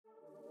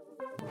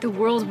The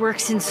world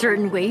works in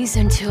certain ways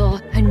until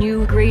a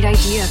new great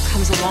idea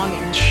comes along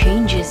and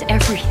changes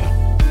everything.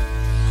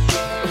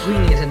 We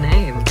need a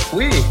name.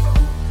 We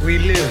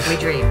live. We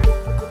dream.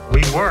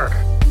 We work.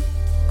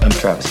 I'm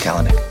Travis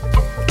Kalanick,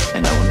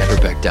 and I will never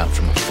back down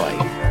from a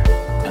fight.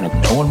 And if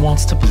no one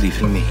wants to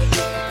believe in me,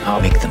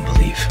 I'll make them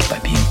believe by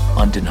being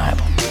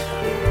undeniable.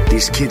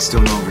 These kids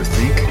don't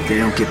overthink. They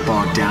don't get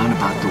bogged down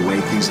about the way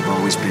things have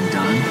always been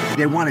done.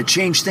 They want to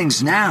change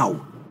things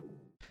now.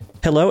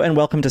 Hello and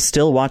welcome to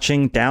Still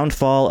Watching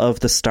Downfall of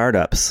the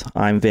Startups.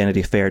 I'm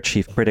Vanity Fair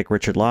chief critic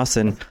Richard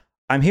Lawson.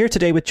 I'm here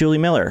today with Julie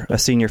Miller, a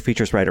senior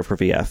features writer for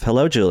VF.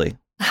 Hello, Julie.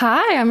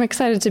 Hi, I'm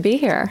excited to be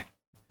here.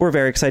 We're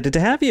very excited to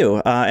have you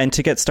and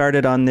to get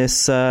started on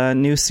this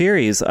new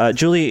series.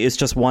 Julie is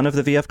just one of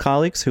the VF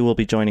colleagues who will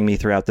be joining me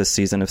throughout this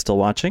season of Still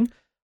Watching.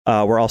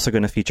 We're also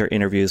going to feature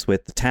interviews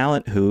with the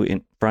talent who,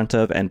 in front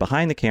of and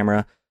behind the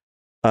camera,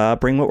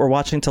 bring what we're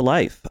watching to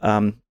life.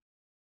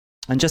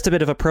 And just a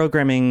bit of a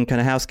programming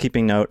kind of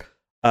housekeeping note.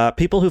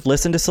 People who've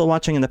listened to Still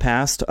Watching in the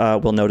past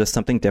will notice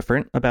something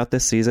different about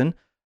this season.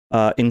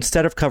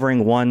 Instead of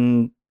covering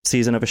one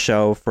season of a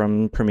show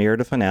from premiere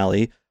to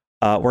finale,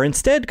 we're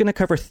instead going to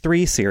cover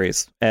 3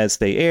 series as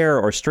they air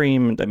or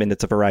stream. I mean,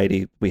 it's a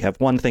variety. We have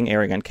one thing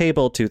airing on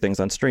cable, 2 things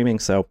on streaming.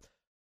 So,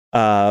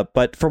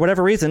 but for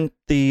whatever reason,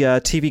 the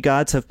TV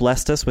gods have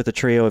blessed us with a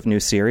trio of new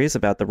series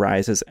about the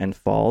rises and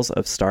falls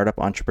of startup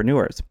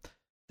entrepreneurs.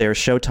 There's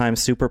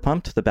Showtime's Super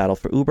Pumped, The Battle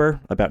for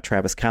Uber, about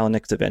Travis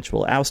Kalanick's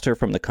eventual ouster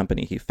from the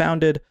company he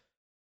founded.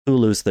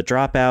 Hulu's The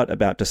Dropout,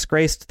 about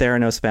disgraced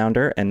Theranos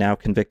founder and now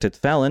convicted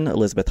felon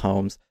Elizabeth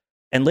Holmes.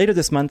 And later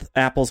this month,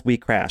 Apple's We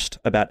Crashed,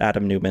 about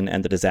Adam Neumann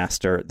and the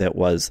disaster that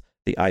was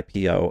the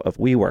IPO of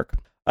WeWork.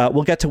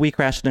 We'll get to We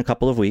Crashed in a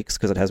couple of weeks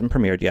because it hasn't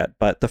premiered yet,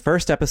 but the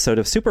first episode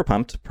of Super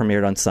Pumped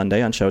premiered on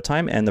Sunday on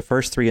Showtime, and the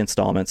first 3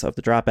 installments of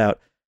The Dropout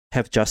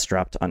have just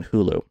dropped on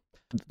Hulu.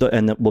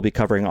 And we'll be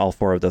covering all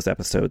 4 of those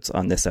episodes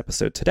on this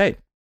episode today.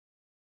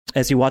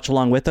 As you watch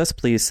along with us,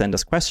 please send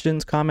us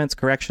questions, comments,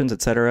 corrections,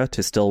 etc.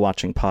 to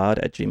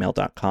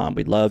stillwatchingpod@gmail.com.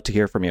 We'd love to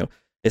hear from you,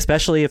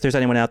 especially if there's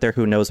anyone out there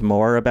who knows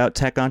more about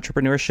tech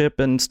entrepreneurship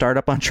and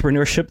startup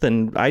entrepreneurship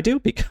than I do,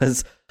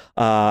 because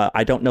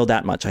I don't know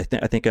that much. I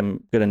think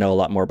I'm going to know a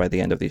lot more by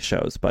the end of these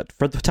shows. But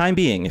for the time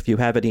being, if you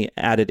have any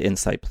added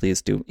insight,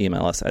 please do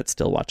email us at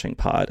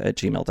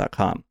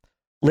stillwatchingpod@gmail.com.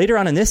 Later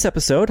on in this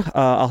episode,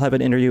 I'll have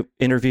an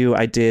interview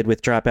I did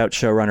with Dropout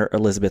showrunner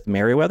Elizabeth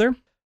Merriweather.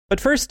 But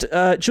first,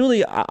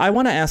 Julie, I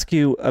want to ask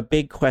you a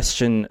big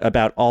question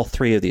about all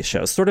 3 of these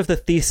shows, sort of the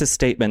thesis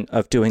statement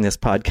of doing this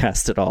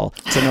podcast at all,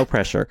 so no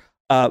pressure.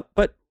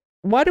 But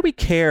why do we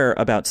care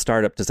about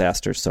startup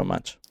disasters so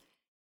much?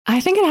 I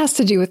think it has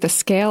to do with the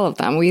scale of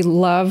them. We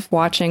love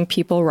watching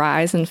people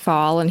rise and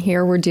fall, and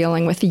here we're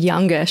dealing with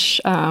youngish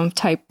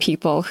type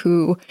people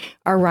who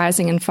are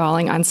rising and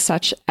falling on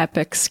such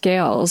epic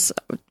scales,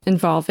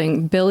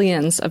 involving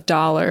billions of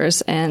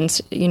dollars and,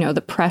 you know,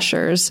 the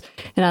pressures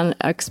and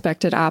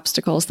unexpected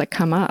obstacles that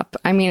come up.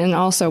 I mean, and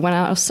also, when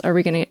else are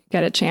we going to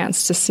get a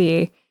chance to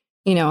see,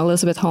 you know,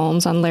 Elizabeth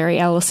Holmes on Larry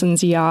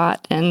Ellison's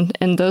yacht and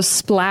those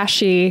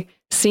splashy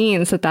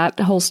scenes that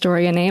whole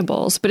story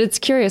enables? But it's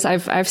curious.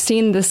 I've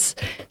seen this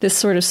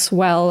sort of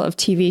swell of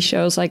TV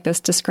shows like this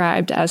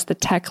described as the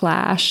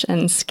techlash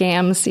and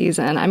scam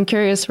season. I'm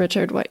curious,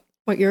 Richard, what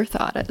your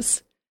thought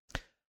is.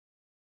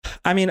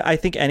 I mean, I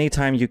think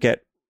anytime you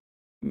get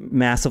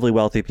massively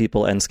wealthy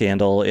people and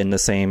scandal in the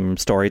same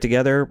story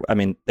together, I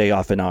mean, they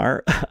often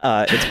are.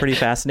 It's pretty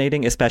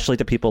fascinating, especially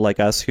to people like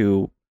us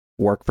who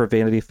work for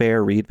Vanity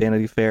Fair, read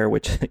Vanity Fair,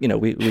 which, you know,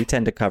 we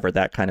tend to cover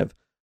that kind of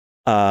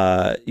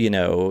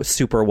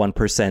super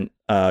 1%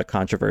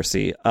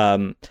 controversy.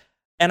 And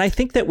I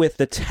think that with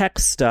the tech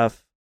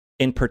stuff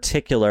in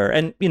particular,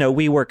 and, you know,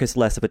 WeWork is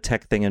less of a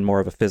tech thing and more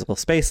of a physical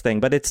space thing,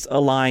 but it's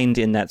aligned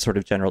in that sort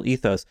of general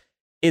ethos,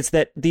 is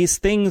that these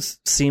things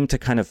seem to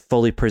kind of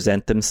fully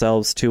present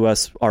themselves to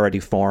us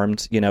already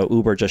formed. You know,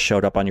 Uber just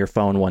showed up on your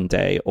phone one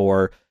day,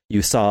 or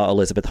you saw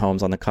Elizabeth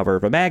Holmes on the cover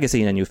of a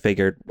magazine and you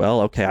figured,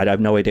 well, okay, I have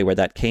no idea where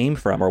that came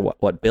from or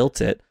what built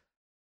it.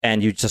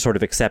 And you just sort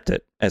of accept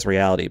it as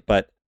reality.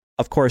 But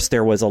of course,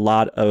 there was a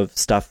lot of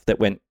stuff that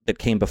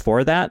came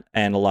before that,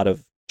 and a lot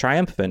of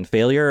triumph and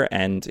failure,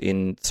 and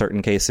in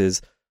certain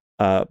cases,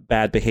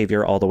 bad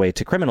behavior all the way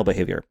to criminal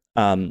behavior.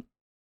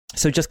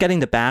 So just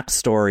getting the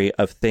backstory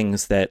of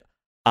things that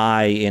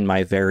I, in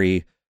my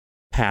very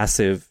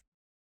passive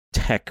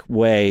tech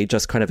way,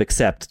 just kind of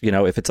accept. You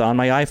know, if it's on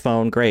my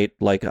iPhone, great.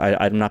 Like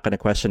I'm not going to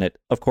question it.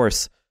 Of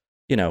course,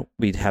 you know,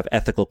 we'd have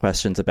ethical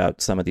questions about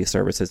some of these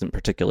services, in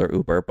particular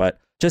Uber, but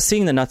just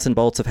seeing the nuts and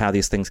bolts of how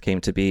these things came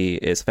to be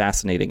is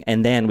fascinating.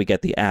 And then we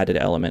get the added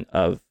element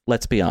of,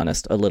 let's be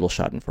honest, a little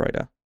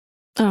schadenfreude.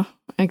 Oh,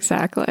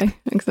 exactly.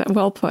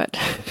 Well put.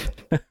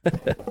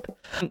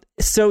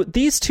 So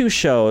these 2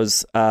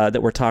 shows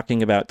that we're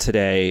talking about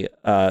today,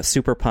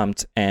 Super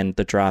Pumped and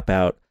The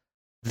Dropout,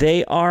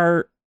 they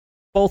are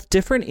both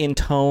different in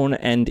tone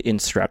and in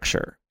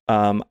structure.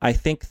 I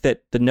think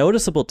that the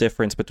noticeable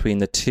difference between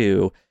the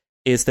 2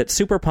 is that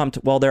Super Pumped,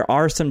 while there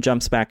are some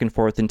jumps back and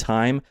forth in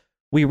time,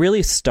 we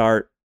really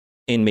start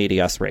in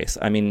medias res.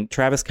 I mean,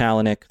 Travis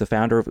Kalanick, the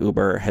founder of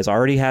Uber, has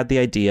already had the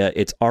idea.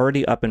 It's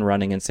already up and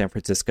running in San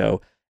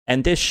Francisco.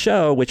 And this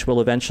show, which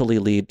will eventually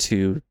lead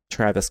to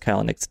Travis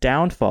Kalanick's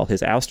downfall,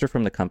 his ouster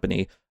from the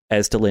company,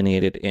 as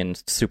delineated in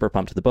Super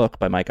Pumped, the book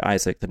by Mike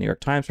Isaac, the New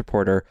York Times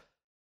reporter.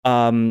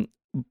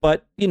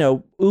 But, you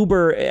know,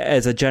 Uber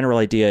as a general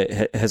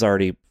idea has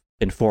already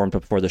been formed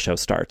before the show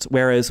starts.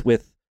 Whereas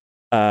with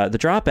The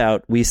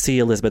Dropout, we see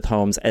Elizabeth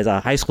Holmes as a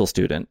high school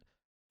student,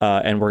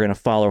 and we're going to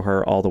follow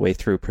her all the way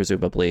through,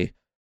 presumably,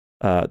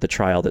 the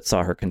trial that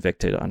saw her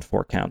convicted on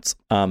 4 counts.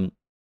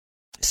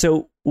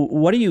 So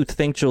what do you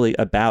think, Julie,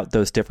 about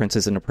those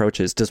differences in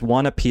approaches? Does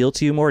one appeal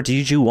to you more?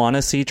 Did you want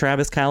to see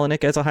Travis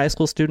Kalanick as a high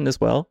school student as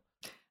well?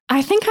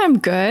 I think I'm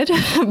good,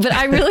 but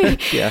I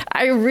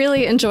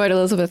really enjoyed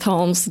Elizabeth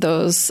Holmes,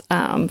 those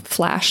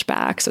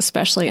flashbacks,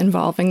 especially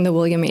involving the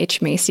William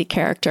H. Macy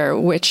character,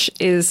 which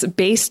is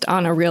based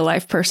on a real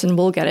life person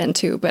we'll get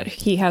into, but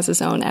he has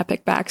his own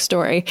epic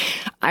backstory.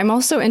 I'm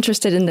also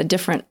interested in the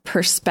different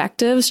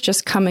perspectives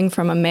just coming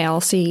from a male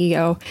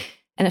CEO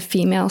and a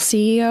female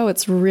CEO.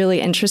 It's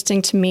really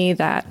interesting to me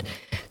that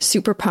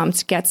Super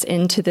Pumped gets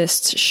into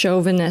this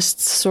chauvinist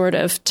sort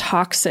of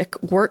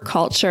toxic work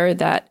culture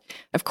that,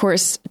 of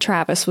course,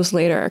 Travis was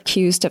later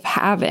accused of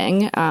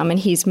having. And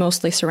he's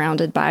mostly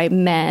surrounded by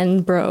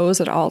men, bros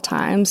at all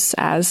times,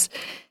 as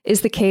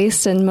is the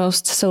case in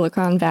most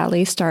Silicon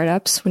Valley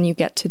startups when you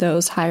get to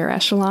those higher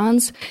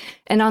echelons.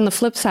 And on the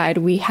flip side,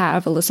 we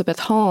have Elizabeth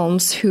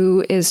Holmes,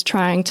 who is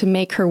trying to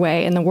make her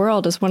way in the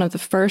world as one of the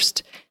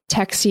first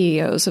tech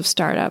CEOs of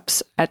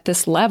startups at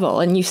this level.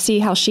 And you see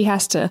how she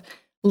has to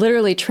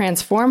literally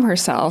transform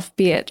herself,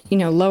 be it, you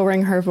know,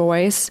 lowering her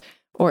voice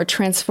or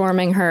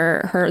transforming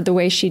her the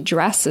way she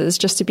dresses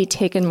just to be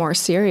taken more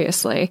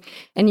seriously.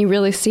 And you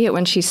really see it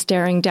when she's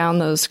staring down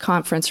those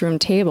conference room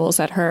tables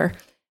at her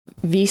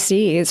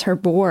VCs, her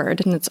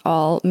board, and it's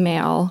all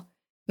male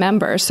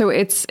members. So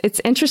it's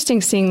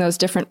interesting seeing those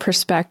different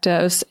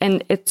perspectives.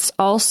 And it's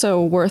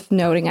also worth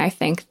noting, I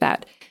think,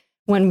 that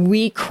when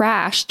We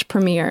Crashed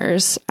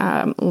premieres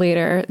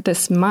later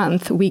this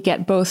month, we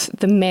get both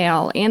the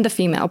male and the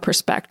female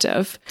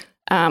perspective.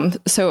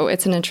 So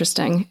it's an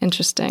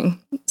interesting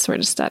sort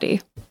of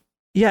study.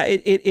 Yeah,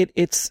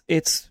 it's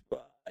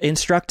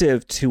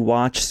instructive to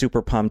watch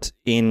Super Pumped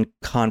in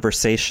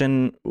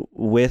conversation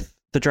with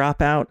The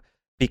Dropout,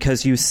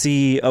 because you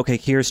see, okay,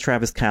 here's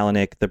Travis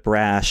Kalanick, the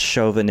brash,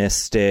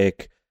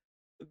 chauvinistic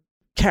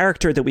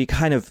character that we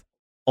kind of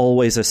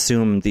always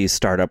assume these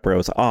startup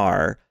bros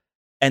are.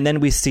 And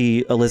then we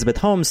see Elizabeth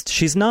Holmes.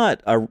 She's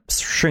not a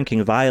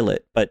shrinking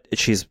violet, but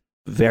she's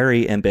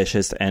very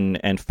ambitious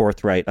and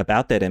forthright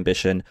about that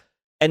ambition.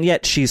 And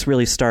yet she's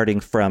really starting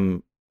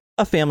from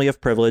a family of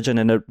privilege and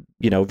in a,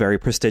 you know, very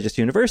prestigious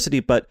university,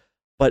 but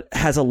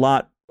has a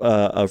lot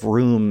of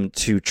room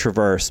to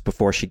traverse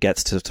before she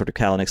gets to sort of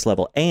Kalanick's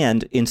level.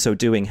 And in so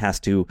doing has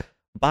to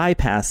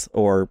bypass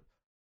or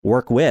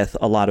work with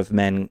a lot of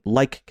men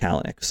like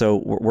Kalanick. So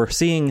we're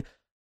seeing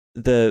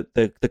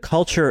the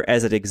culture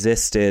as it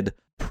existed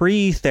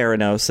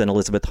pre-Theranos and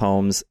Elizabeth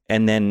Holmes,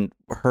 and then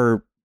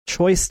her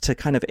choice to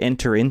kind of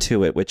enter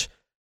into it, which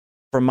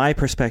from my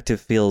perspective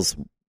feels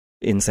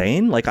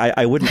insane. Like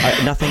I wouldn't,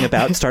 nothing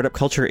about startup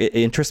culture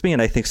interests me,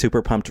 and I think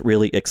Super Pumped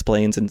really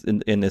explains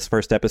in this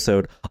first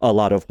episode a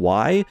lot of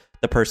why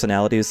the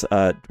personalities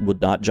would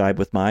not jibe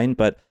with mine.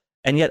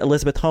 And yet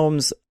Elizabeth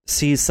Holmes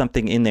sees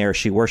something in there.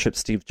 She worships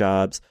Steve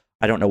Jobs.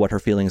 I don't know what her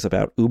feelings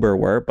about Uber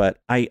were, but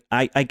I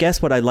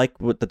guess what I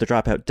like what The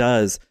Dropout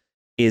does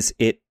is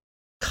it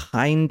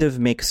kind of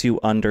makes you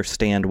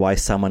understand why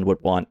someone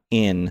would want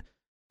in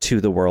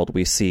to the world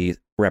we see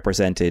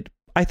represented,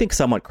 I think,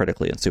 somewhat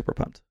critically in Super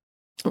Pumped.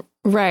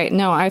 Right.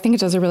 No, I think it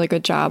does a really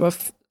good job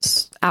of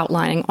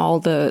outlining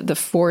all the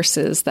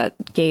forces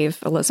that gave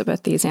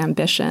Elizabeth these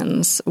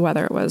ambitions,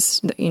 whether it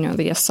was, you know,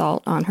 the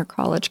assault on her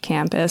college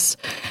campus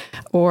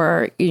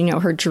or, you know,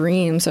 her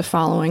dreams of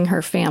following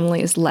her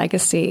family's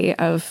legacy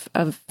of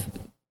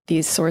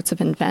these sorts of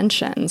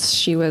inventions.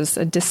 She was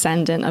a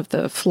descendant of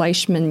the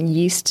Fleischmann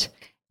yeast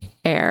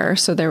heir,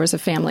 so there was a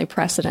family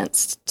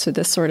precedent to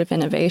this sort of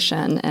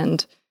innovation.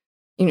 And,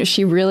 you know,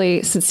 she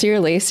really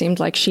sincerely seemed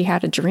like she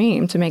had a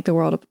dream to make the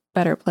world a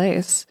better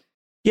place.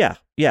 Yeah.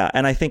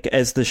 And I think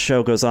as the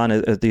show goes on,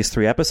 as these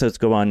 3 episodes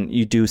go on,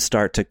 you do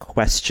start to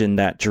question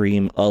that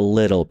dream a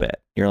little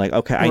bit. You're like,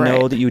 okay, I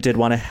know that you did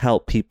want to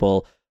help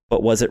people,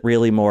 but was it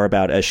really more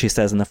about, as she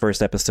says in the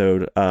first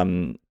episode,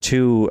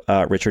 to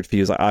Richard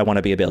Fuse, I want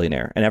to be a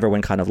billionaire, and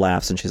everyone kind of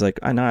laughs, and she's like,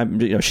 I know,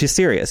 you know, she's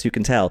serious, you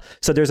can tell.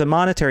 So there's a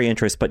monetary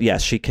interest, but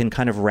yes, she can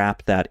kind of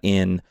wrap that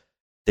in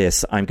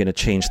this, I'm going to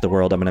change the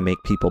world, I'm going to make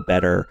people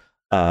better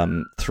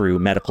through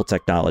medical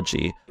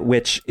technology,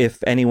 which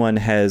if anyone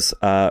has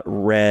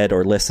read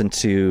or listened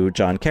to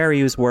John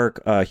Carreyrou's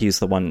work, he's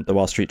the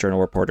Wall Street Journal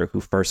reporter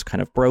who first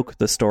kind of broke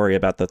the story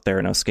about the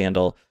Theranos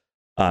scandal,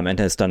 and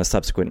has done a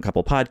subsequent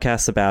couple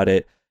podcasts about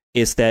it,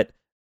 is that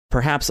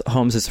perhaps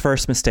Holmes's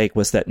first mistake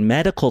was that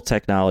medical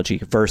technology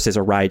versus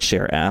a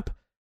rideshare app,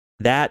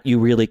 that you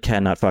really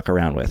cannot fuck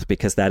around with,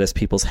 because that is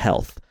people's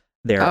health.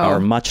 There are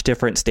much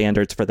different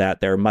standards for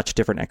that. There are much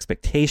different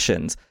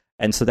expectations.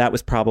 And so that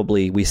was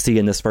probably, we see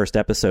in this first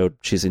episode,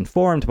 she's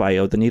informed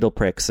by the needle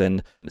pricks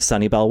and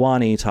Sunny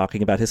Balwani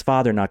talking about his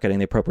father not getting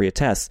the appropriate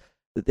tests.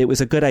 It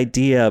was a good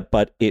idea,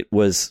 but it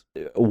was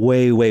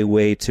way, way,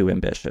 way too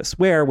ambitious.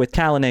 Where with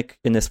Kalanick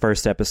in this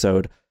first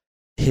episode,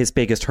 his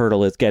biggest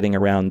hurdle is getting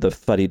around the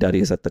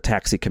fuddy-duddies at the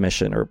taxi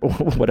commission or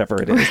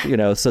whatever it is, you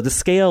know. So the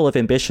scale of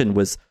ambition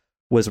was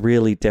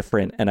really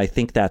different. And I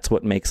think that's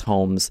what makes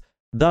Holmes,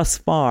 thus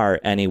far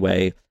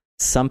anyway,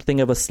 something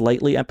of a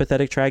slightly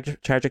empathetic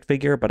tragic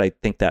figure. But I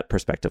think that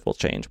perspective will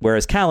change.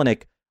 Whereas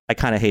Kalanick, I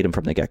kind of hate him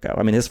from the get-go.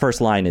 I mean, his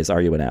first line is,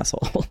 "Are you an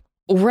asshole?"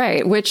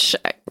 Right, which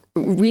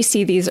we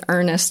see these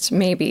earnest,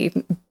 maybe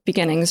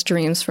beginnings,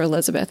 dreams for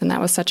Elizabeth. And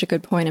that was such a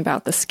good point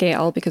about the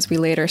scale, because we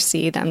later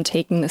see them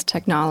taking this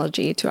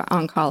technology to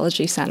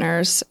oncology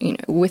centers, you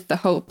know, with the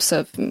hopes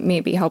of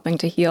maybe helping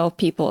to heal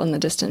people in the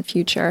distant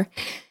future.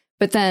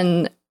 But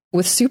then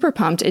with Super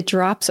Pumped, it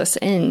drops us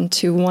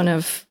into one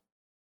of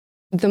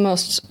the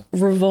most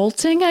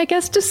revolting, I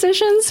guess,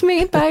 decisions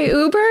made by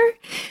Uber.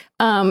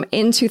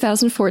 In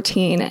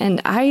 2014,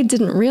 and I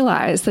didn't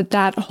realize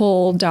that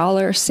whole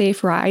 $1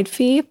 safe ride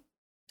fee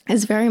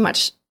is very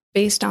much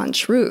based on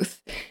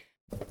truth.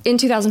 In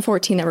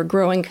 2014, there were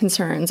growing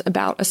concerns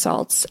about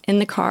assaults in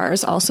the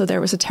cars. Also,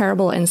 there was a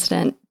terrible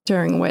incident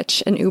during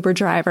which an Uber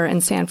driver in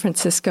San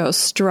Francisco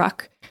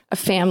struck a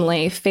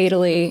family,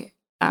 fatally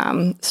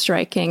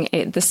striking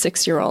the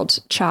 6-year-old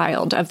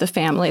child of the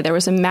family. There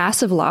was a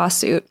massive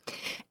lawsuit,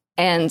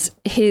 and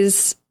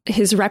his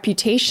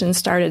reputation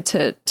started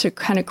to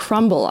kind of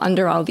crumble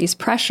under all these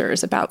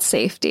pressures about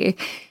safety.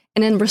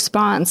 And in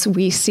response,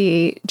 we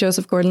see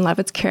Joseph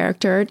Gordon-Levitt's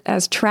character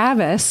as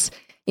Travis,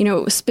 you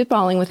know,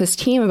 spitballing with his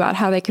team about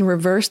how they can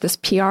reverse this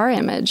PR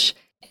image.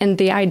 And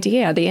the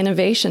idea, the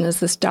innovation is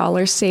this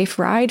 $1 safe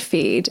ride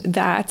feed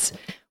that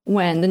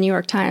when the New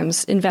York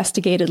Times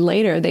investigated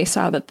later, they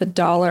saw that the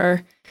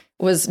dollar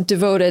was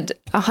devoted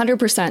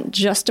 100%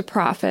 just to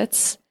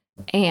profits.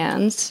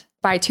 And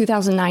by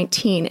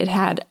 2019, it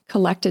had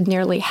collected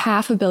nearly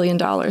 $500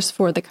 million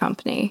for the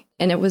company,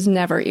 and it was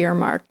never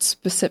earmarked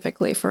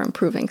specifically for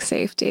improving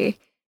safety.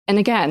 And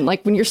again,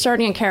 like when you're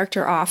starting a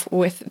character off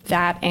with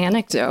that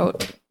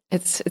anecdote,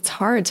 it's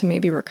hard to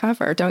maybe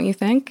recover, don't you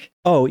think?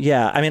 Oh,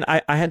 yeah. I mean,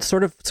 I had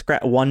sort of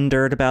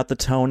wondered about the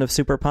tone of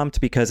Super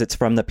Pumped because it's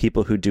from the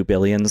people who do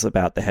Billions,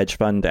 about the hedge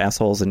fund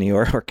assholes in New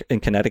York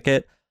and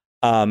Connecticut.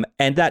 And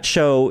that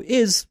show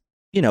is,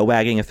 you know,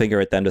 wagging a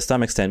finger at them to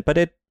some extent, but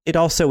it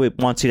also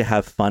wants you to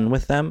have fun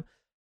with them.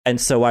 And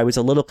so I was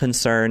a little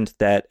concerned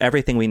that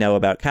everything we know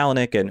about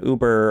Kalanick and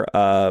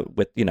Uber,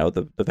 with, you know,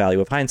 the value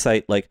of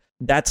hindsight, like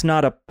that's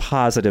not a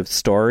positive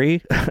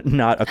story,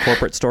 not a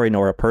corporate story,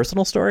 nor a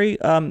personal story.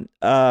 So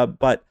I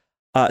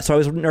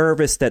was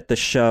nervous that the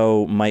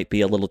show might be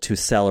a little too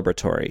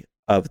celebratory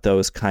of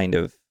those kind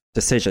of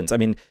decisions. I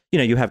mean, you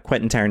know, you have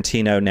Quentin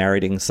Tarantino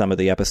narrating some of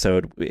the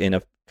episode in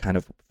a kind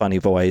of funny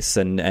voice,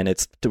 and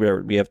it's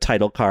we have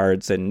title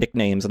cards and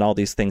nicknames and all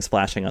these things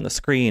flashing on the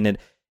screen, and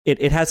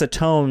it has a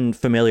tone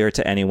familiar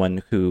to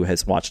anyone who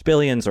has watched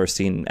Billions or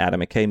seen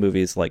Adam McKay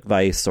movies like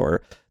Vice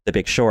or The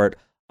Big Short.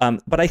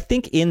 But I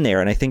think in there,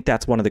 and I think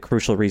that's one of the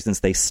crucial reasons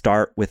they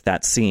start with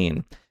that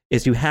scene,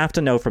 is you have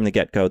to know from the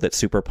get-go that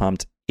Super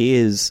Pumped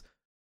is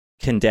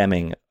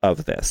condemning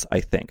of this,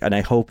 I think, and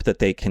I hope that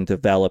they can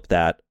develop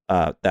that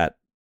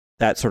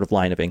sort of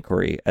line of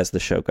inquiry as the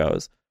show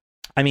goes.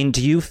 I mean,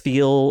 do you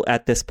feel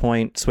at this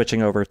point,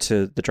 switching over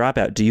to The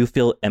Dropout, do you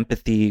feel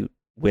empathy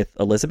with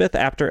Elizabeth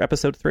after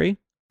episode 3?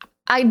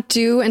 I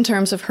do, in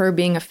terms of her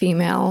being a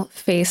female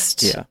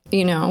faced,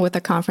 you know, with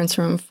a conference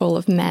room full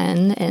of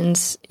men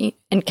and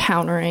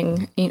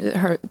encountering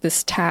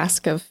this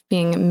task of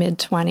being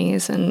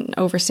mid-20s and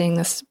overseeing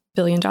this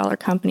billion-dollar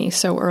company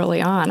so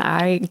early on.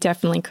 I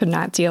definitely could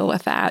not deal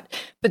with that.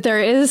 But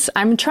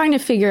I'm trying to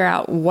figure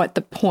out what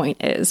the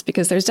point is,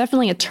 because there's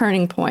definitely a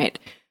turning point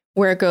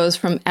where it goes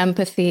from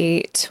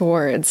empathy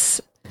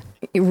towards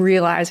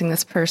realizing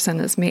this person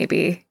is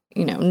maybe,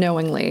 you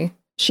know,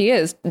 she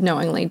is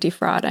knowingly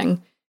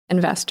defrauding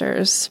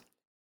investors.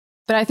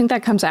 But I think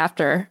that comes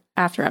after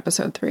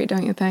episode 3,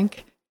 don't you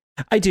think?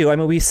 I do. I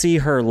mean, we see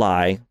her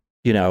lie.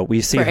 You know,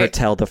 we see her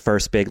tell the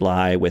first big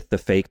lie with the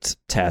faked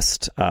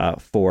test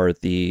for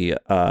the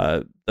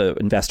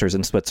investors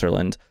in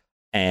Switzerland.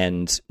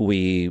 And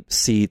we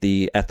see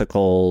the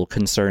ethical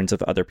concerns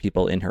of other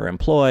people in her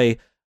employ,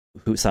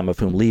 some of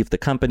whom leave the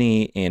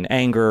company in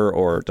anger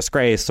or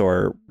disgrace,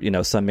 or, you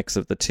know, some mix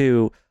of the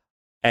two.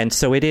 And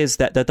so it is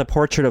that the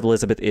portrait of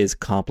Elizabeth is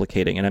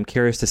complicating. And I'm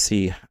curious to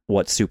see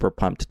what Super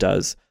Pumped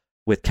does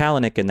with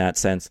Kalanick in that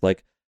sense.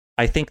 Like,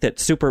 I think that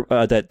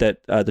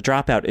The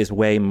Dropout is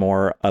way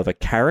more of a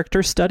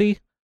character study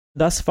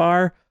thus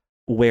far,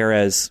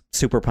 whereas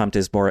Super Pumped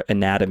is more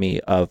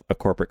anatomy of a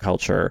corporate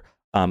culture,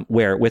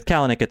 where with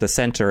Kalanick at the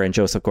center and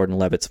Joseph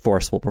Gordon-Levitt's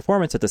forceful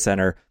performance at the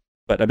center,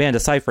 but Amanda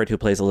Seyfried, who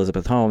plays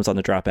Elizabeth Holmes on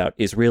The Dropout,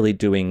 is really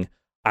doing,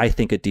 I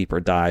think, a deeper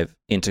dive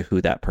into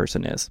who that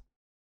person is.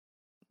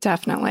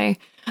 Definitely.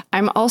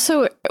 I'm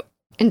also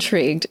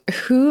intrigued.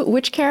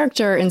 Which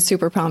character in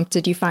Super Pumped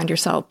did you find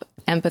yourself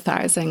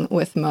empathizing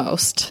with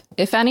most,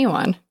 if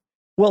anyone?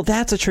 Well,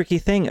 that's a tricky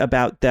thing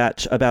about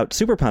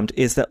Super Pumped,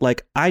 is that,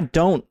 like, I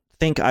don't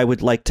think I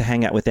would like to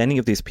hang out with any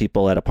of these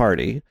people at a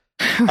party.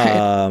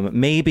 Right.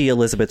 Maybe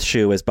Elizabeth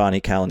Shue as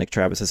Bonnie Kalanick,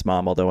 Travis's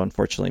mom, although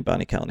unfortunately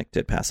Bonnie Kalanick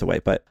did pass away.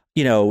 But,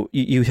 you know,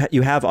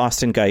 you have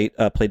Austin Geit,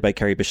 played by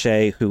Carrie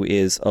Bechet, who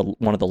is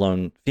one of the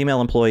lone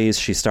female employees.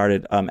 She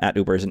started at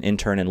Uber as an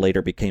intern and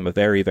later became a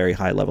very, very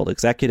high-level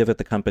executive at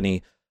the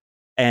company.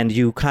 And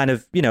you kind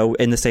of, you know,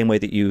 in the same way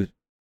that you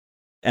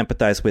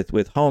empathize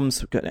with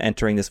Holmes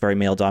entering this very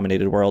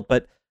male-dominated world.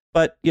 But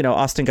you know,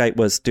 Austin Geit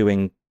was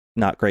doing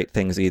not great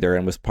things either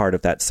and was part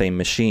of that same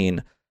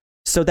machine.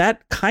 So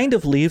that kind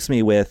of leaves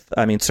me with,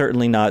 I mean,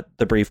 certainly not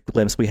the brief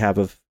glimpse we have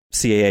of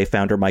CAA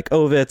founder Mike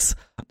Ovitz.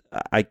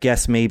 I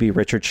guess maybe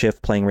Richard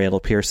Schiff playing Randall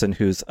Pearson,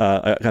 who's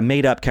a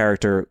made-up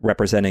character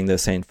representing the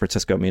San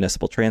Francisco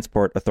Municipal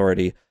Transport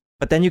Authority.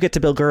 But then you get to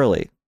Bill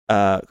Gurley,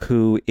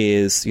 who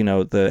is, you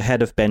know, the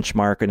head of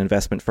Benchmark, an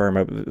investment firm,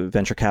 a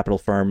venture capital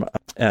firm.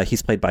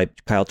 He's played by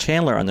Kyle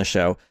Chandler on the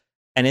show.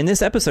 And in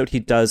this episode, he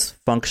does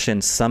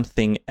function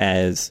something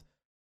as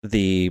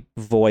the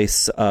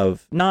voice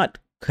of not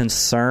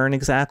concern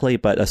exactly,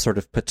 but a sort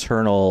of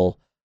paternal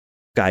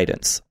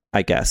guidance,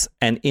 I guess.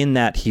 And in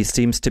that, he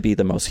seems to be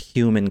the most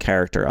human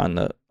character on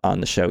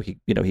the show.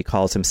 He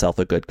calls himself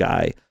a good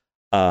guy.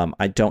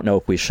 I don't know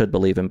if we should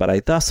believe him, but I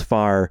thus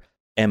far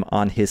am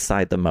on his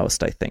side the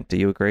most, I think. Do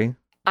you agree?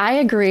 I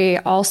agree.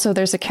 Also,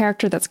 there's a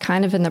character that's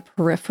kind of in the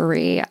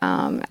periphery.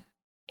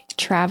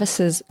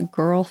 Travis's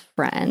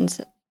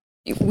girlfriend.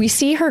 We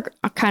see her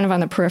kind of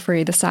on the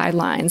periphery, the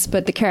sidelines,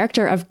 but the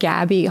character of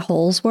Gabby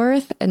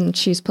Holsworth, and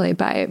she's played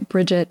by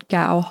Bridget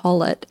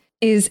Gow-Hollett,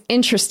 is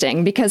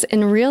interesting because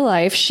in real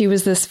life, she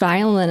was this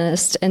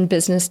violinist and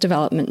business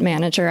development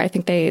manager. I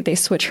think they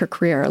switch her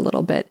career a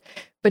little bit.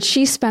 But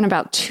she spent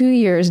about 2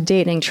 years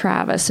dating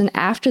Travis. And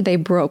after they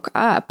broke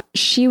up,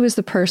 she was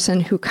the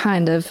person who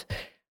kind of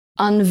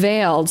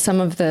unveiled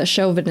some of the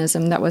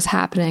chauvinism that was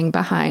happening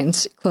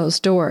behind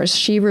closed doors.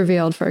 She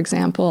revealed, for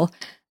example,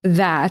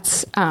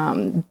 that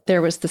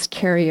there was this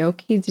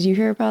karaoke. Did you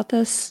hear about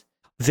this?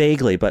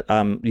 Vaguely, but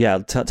yeah,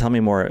 tell me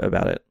more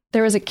about it.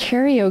 There was a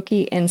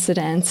karaoke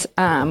incident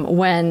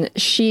when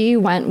she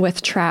went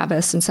with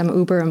Travis and some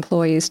Uber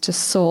employees to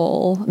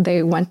Seoul.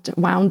 They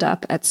wound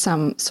up at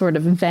some sort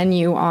of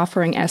venue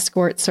offering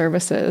escort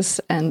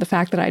services. And the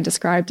fact that I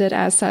described it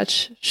as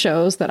such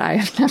shows that I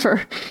have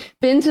never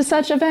been to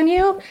such a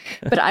venue.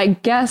 But I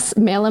guess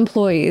male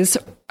employees,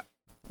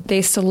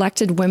 they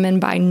selected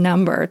women by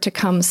number to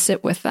come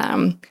sit with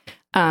them.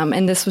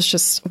 And this was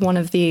just one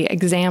of the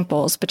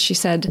examples. But she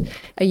said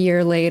a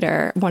year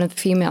later, one of the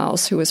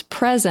females who was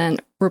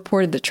present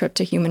reported the trip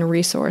to Human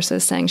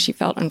Resources, saying she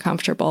felt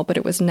uncomfortable, but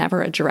it was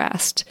never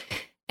addressed.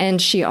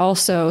 And she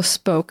also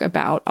spoke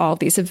about all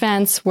these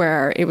events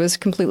where it was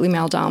completely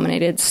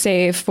male-dominated,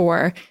 save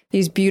for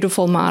these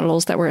beautiful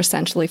models that were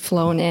essentially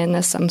flown in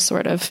as some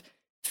sort of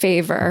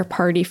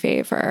party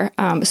favor.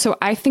 So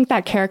I think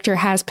that character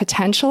has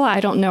potential. I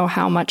don't know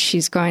how much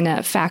she's going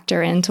to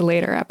factor into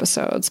later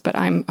episodes, but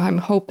I'm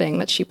hoping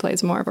that she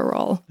plays more of a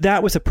role.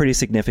 That was a pretty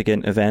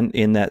significant event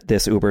in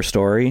this Uber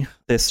story,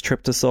 this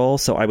trip to Seoul.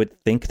 So I would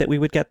think that we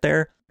would get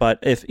there. But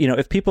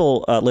if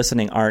people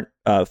listening aren't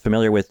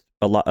familiar with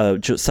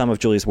some of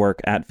Julie's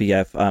work at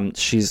VF,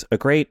 she's a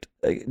great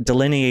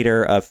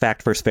delineator of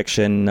fact versus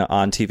fiction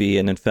on TV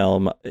and in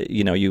film.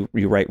 You know, you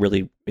write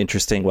really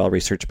interesting,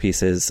 well-researched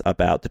pieces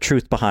about the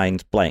truth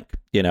behind blank,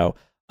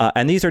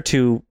 and these are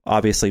two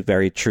obviously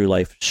very true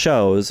life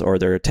shows, or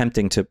they're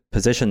attempting to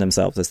position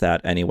themselves as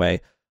that anyway.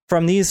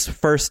 From these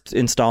first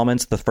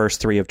installments, the first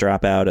 3 of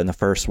Dropout and the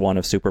first one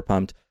of Super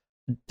Pumped,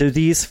 do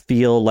these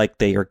feel like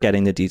they are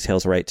getting the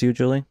details right to you,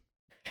 Julie?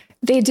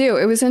 They do.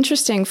 It was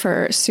interesting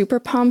for Super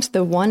Pumped.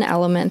 The one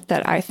element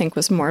that I think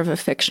was more of a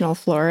fictional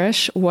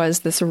flourish was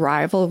this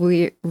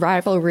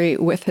rivalry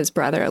with his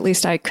brother. At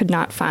least I could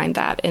not find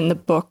that in the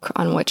book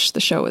on which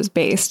the show is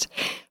based.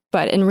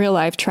 But in real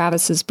life,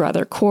 Travis's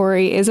brother,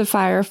 Corey, is a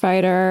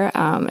firefighter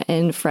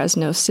in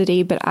Fresno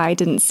City, but I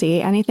didn't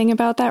see anything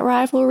about that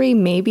rivalry.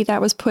 Maybe that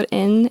was put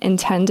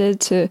intended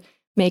to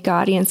make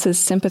audiences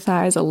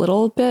sympathize a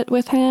little bit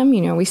with him.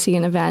 We see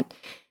an event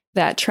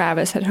that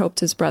Travis had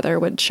hoped his brother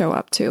would show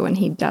up to, and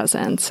he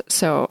doesn't.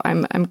 So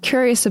I'm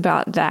curious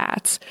about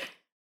that.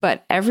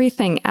 But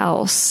everything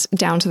else,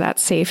 down to that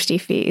safety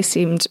fee,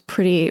 seemed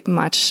pretty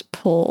much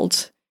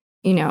pulled.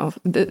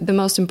 The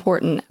most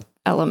important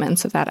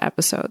elements of that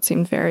episode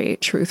seemed very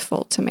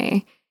truthful to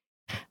me.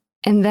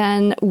 And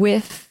then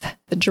with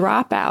the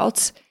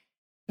Dropouts,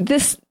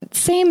 this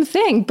same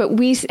thing, but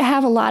we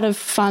have a lot of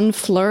fun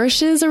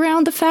flourishes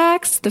around the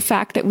facts. The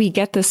fact that we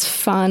get this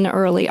fun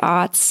early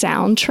aughts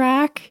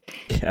soundtrack.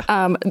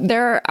 Yeah.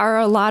 There are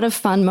a lot of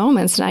fun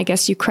moments, and I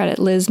guess you credit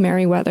Liz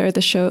Merriweather,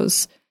 the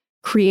show's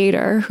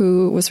creator,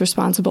 who was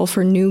responsible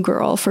for New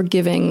Girl, for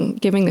giving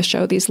the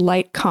show these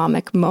light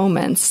comic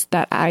moments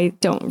that I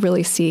don't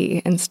really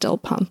see in Still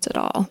Pumped at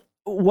all.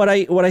 what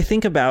I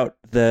think about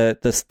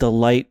the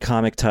light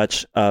comic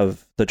touch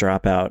of The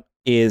Dropout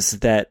is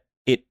that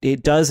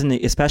it does,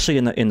 especially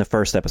in the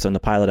first episode, in the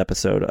pilot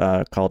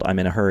episode called I'm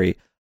in a Hurry,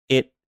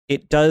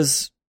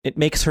 it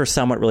makes her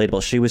somewhat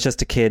relatable. She was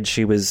just a kid.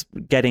 She was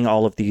getting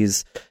all of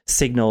these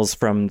signals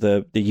from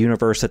the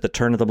universe at the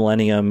turn of the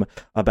millennium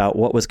about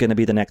what was going to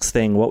be the next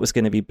thing, what was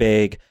going to be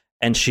big.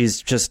 And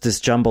she's just this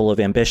jumble of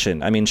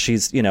ambition. I mean,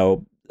 she's,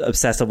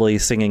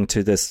 obsessively singing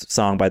to this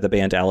song by the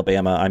band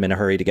Alabama, I'm in a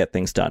hurry to get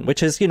things done,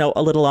 which is,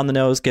 a little on the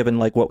nose given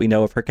like what we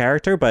know of her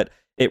character, but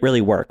it really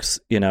works,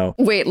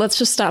 Wait, let's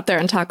just stop there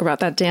and talk about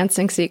that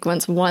dancing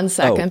sequence 1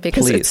 second,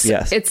 because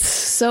it's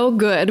so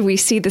good. We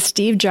see the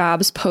Steve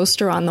Jobs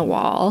poster on the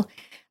wall.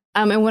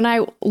 And when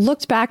I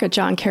looked back at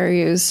John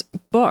Carreyrou's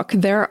book,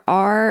 there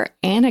are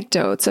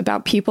anecdotes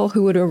about people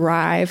who would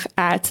arrive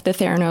at the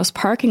Theranos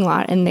parking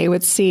lot and they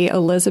would see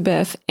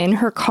Elizabeth in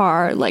her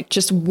car, like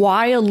just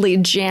wildly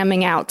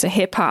jamming out to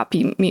hip hop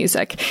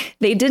music.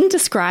 They didn't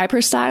describe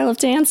her style of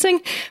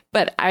dancing,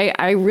 but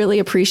I really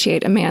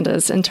appreciate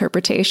Amanda's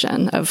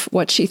interpretation of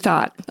what she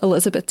thought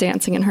Elizabeth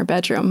dancing in her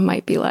bedroom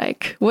might be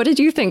like. What did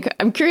you think?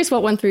 I'm curious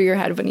what went through your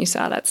head when you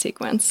saw that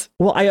sequence.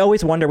 Well, I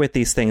always wonder with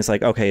these things,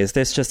 like, okay, is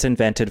this just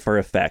invented for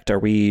effect? Are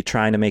we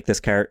trying to make this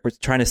character,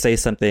 trying to say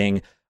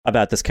something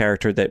about this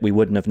character that we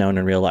wouldn't have known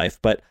in real life?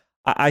 But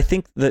I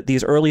think that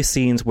these early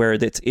scenes where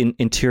it's the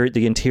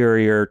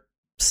interior,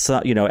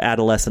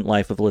 adolescent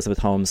life of Elizabeth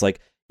Holmes, like,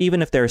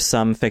 even if there's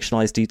some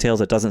fictionalized details,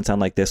 it doesn't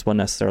sound like this one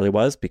necessarily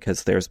was,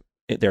 because there's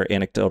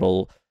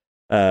anecdotal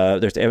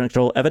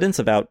evidence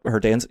about her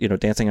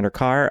dancing in her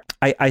car.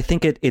 I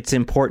think it's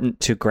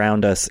important to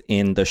ground us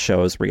in the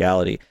show's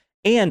reality.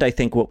 And I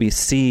think what we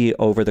see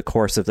over the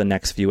course of the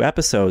next few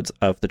episodes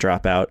of The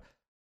Dropout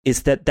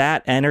is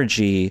that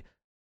energy,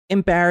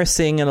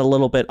 embarrassing and a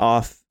little bit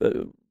off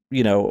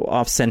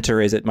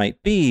center as it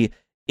might be,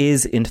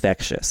 is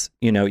infectious.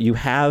 You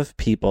have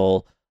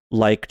people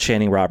like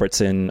Channing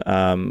Robertson,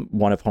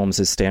 one of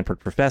Holmes's Stanford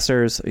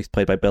professors, he's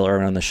played by Bill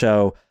Irwin on the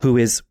show, who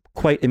is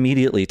quite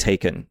immediately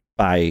taken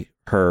by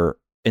her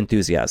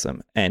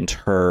enthusiasm and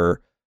her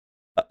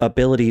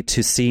ability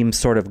to seem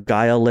sort of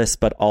guileless,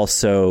 but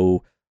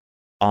also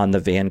on the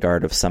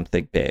vanguard of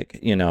something big.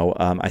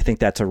 I think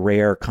that's a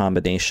rare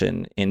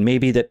combination, and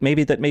maybe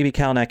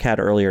Kalanick had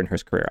earlier in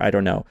his career. I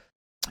don't know.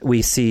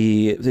 We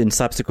see in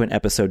subsequent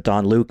episode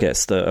Don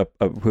Lucas,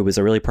 who was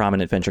a really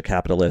prominent venture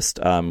capitalist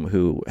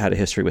who had a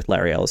history with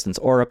Larry Ellison's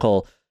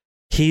Oracle.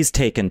 He's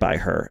taken by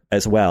her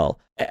as well.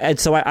 And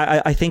so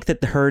I think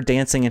that her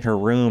dancing in her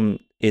room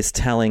is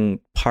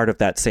telling part of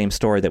that same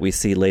story that we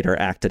see later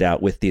acted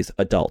out with these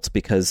adults,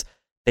 because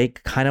they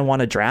kind of want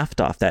to draft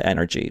off that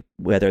energy,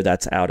 whether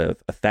that's out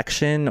of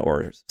affection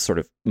or sort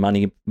of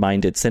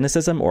money-minded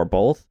cynicism or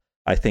both,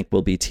 I think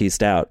will be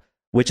teased out.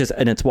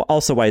 And it's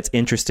also why it's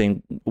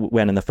interesting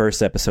when in the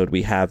first episode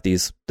we have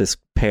this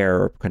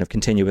pair kind of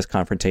continuous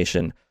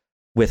confrontation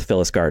with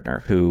Phyllis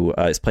Gardner, who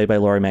is played by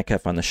Laurie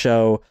Metcalf on the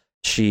show.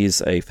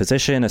 She's a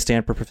physician, a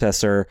Stanford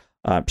professor.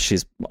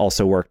 She's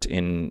also worked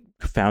in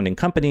founding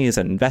companies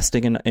and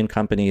investing in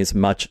companies,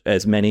 much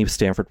as many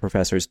Stanford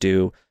professors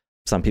do.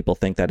 Some people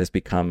think that has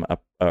become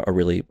a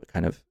really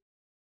kind of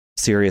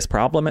serious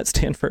problem at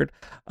Stanford.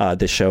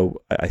 This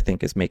show, I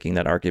think, is making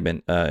that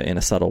argument in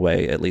a subtle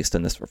way, at least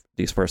in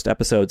these first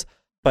episodes.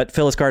 But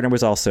Phyllis Gardner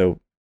was also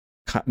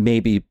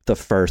maybe the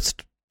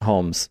first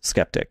Holmes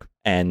skeptic.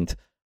 And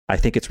I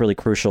think it's really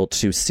crucial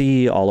to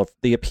see all of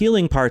the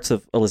appealing parts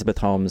of Elizabeth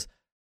Holmes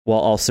while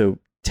also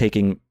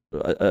taking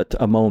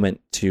a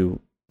moment to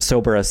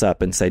sober us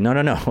up and say,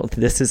 no,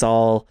 this is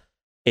all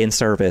in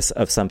service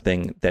of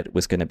something that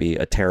was going to be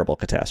a terrible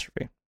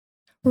catastrophe.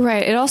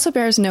 Right. It also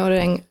bears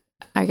noting,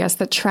 I guess,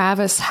 that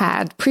Travis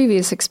had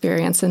previous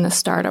experience in the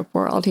startup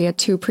world. He had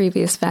 2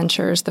 previous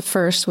ventures. The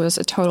first was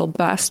a total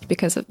bust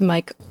because of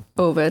Mike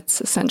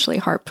Ovitz essentially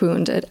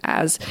harpooned it,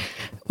 as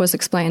was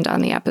explained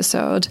on the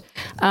episode.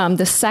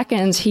 The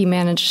second, he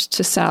managed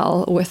to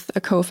sell with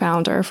a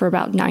co-founder for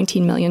about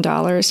 $19 million.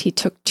 He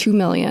took $2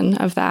 million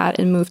of that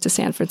and moved to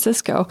San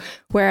Francisco.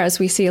 Whereas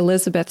we see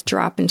Elizabeth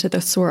drop into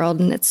this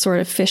world and it's sort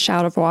of fish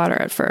out of water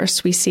at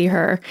first. We see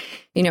her,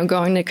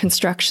 going to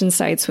construction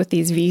sites with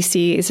these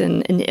VCs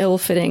and an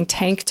ill-fitting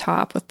tank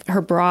top with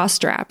her bra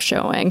strap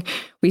showing.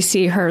 We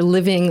see her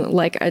living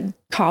like a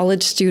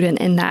college student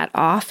in that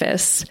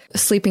office,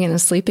 sleeping in a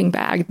sleeping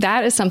bag.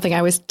 That is something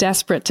I was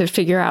desperate to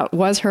figure out.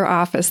 Was her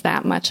office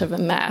that much of a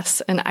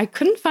mess? And I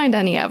couldn't find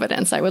any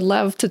evidence. I would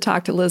love to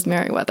talk to Liz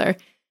Merriweather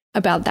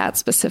about that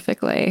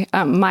specifically.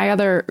 My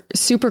other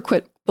super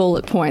quick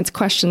bullet points,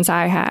 questions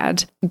I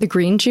had, the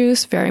green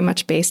juice, very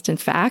much based in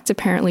fact.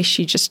 Apparently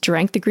she just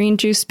drank the green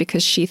juice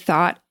because she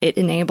thought it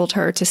enabled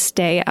her to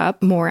stay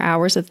up more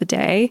hours of the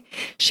day.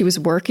 She was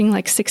working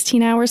like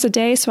 16 hours a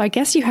day. So I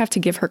guess you have to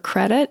give her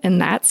credit in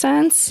that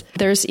sense.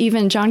 There's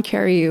even John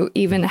Carreyrou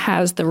even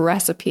has the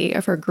recipe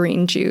of her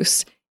green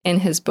juice in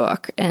his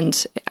book.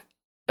 And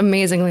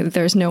amazingly,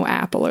 there's no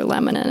apple or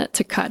lemon in it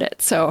to cut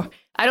it. So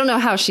I don't know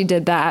how she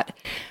did that.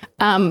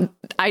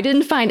 I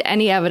didn't find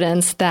any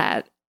evidence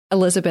that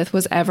Elizabeth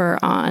was ever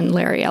on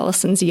Larry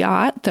Ellison's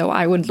yacht, though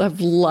I would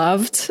have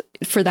loved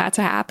for that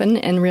to happen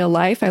in real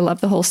life. I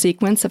love the whole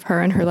sequence of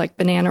her in her like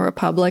Banana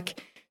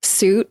Republic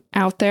suit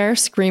out there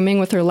screaming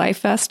with her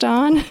life vest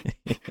on.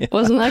 Yeah.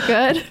 Wasn't that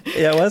good?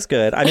 Yeah, it was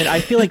good. I mean, I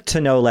feel like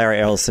to know Larry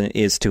Ellison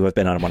is to have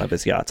been on one of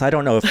his yachts. I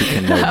don't know if you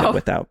can know him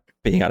without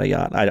being on a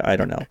yacht. I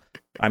don't know.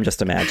 I'm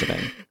just imagining.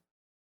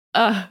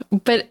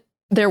 But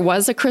there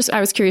was I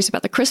was curious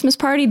about the Christmas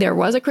party. There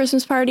was a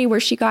Christmas party where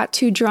she got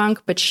too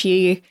drunk, but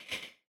she,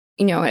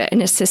 you know,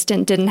 an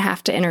assistant didn't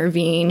have to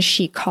intervene.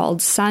 She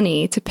called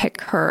Sonny to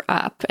pick her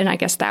up. And I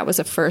guess that was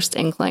a first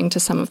inkling to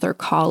some of their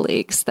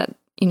colleagues that,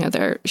 you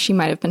know, she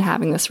might have been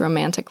having this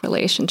romantic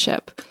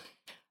relationship.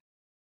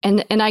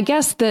 And I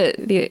guess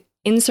the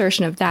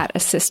insertion of that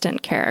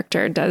assistant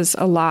character does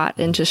a lot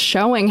in just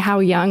showing how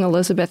young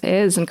Elizabeth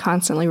is and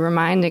constantly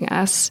reminding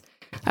us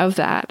of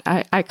that.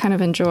 I kind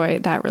of enjoy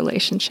that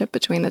relationship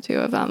between the two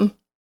of them.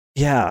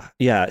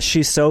 Yeah.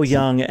 She's so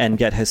young and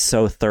yet has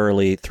so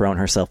thoroughly thrown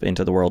herself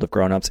into the world of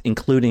grown-ups,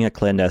 including a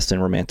clandestine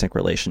romantic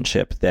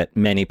relationship that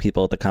many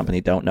people at the company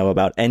don't know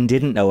about and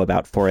didn't know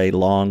about for a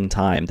long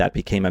time. That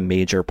became a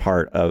major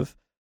part of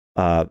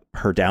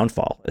her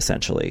downfall,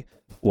 essentially,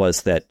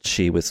 was that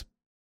she was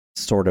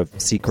sort of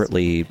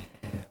secretly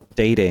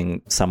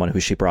dating someone who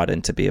she brought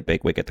in to be a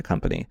bigwig at the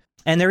company.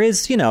 And there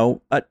is, you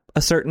know,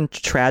 a certain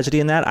tragedy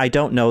in that. I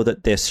don't know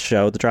that this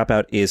show, The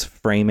Dropout, is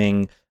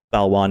framing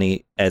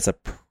Balwani as a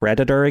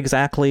predator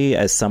exactly,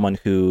 as someone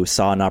who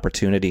saw an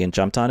opportunity and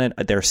jumped on it.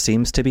 There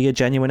seems to be a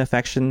genuine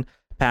affection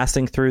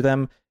passing through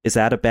them. Is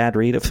that a bad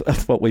read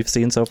of what we've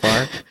seen so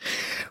far?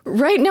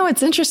 Right. No,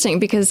 it's interesting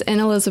because in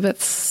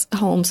Elizabeth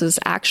Holmes's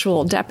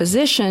actual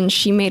deposition,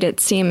 she made it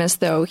seem as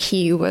though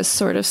he was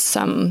sort of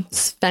some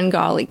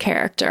Svengali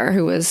character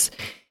who was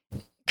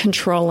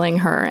controlling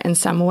her in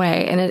some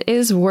way. And it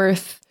is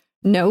worth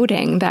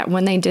noting that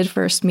when they did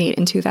first meet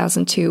in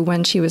 2002,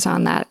 when she was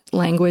on that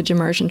language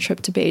immersion trip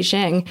to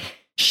Beijing,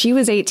 she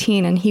was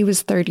 18 and he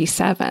was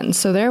 37.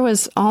 So there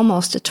was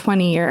almost a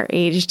 20-year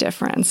age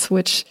difference,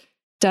 which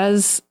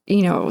does,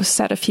 you know,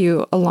 set a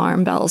few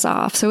alarm bells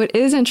off. So it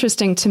is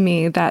interesting to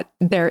me that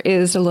there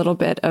is a little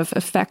bit of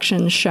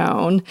affection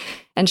shown.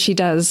 And she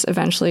does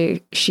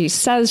eventually, she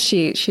says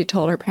she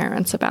told her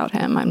parents about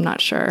him. I'm not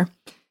sure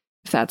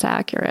if that's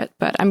accurate,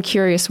 but I'm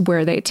curious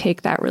where they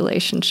take that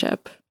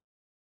relationship.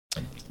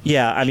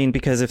 Yeah, I mean,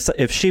 because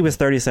if she was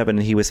 37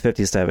 and he was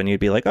 57, you'd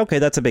be like, okay,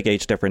 that's a big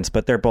age difference,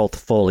 but they're both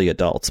fully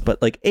adults. But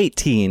like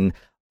 18,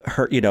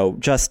 her, you know,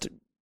 just,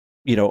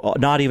 you know,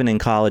 not even in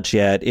college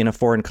yet, in a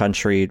foreign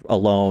country,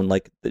 alone,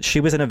 like she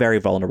was in a very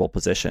vulnerable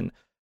position.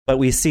 But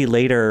we see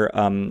later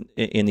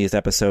in these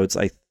episodes,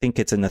 I think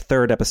it's in the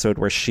third episode,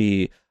 where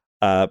she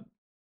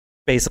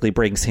basically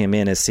brings him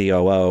in as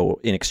COO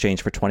in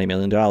exchange for $20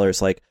 million.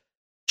 Like,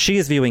 she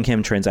is viewing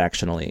him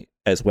transactionally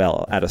as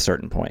well at a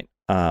certain point,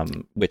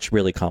 which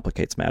really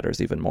complicates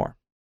matters even more.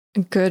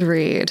 Good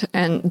read.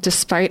 And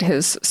despite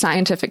his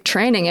scientific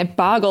training, it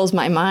boggles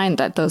my mind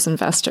that those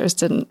investors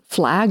didn't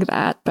flag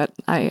that. But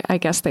I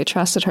guess they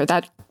trusted her.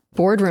 That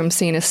boardroom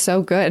scene is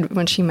so good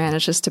when she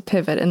manages to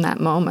pivot in that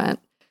moment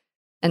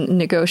and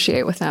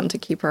negotiate with them to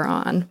keep her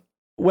on.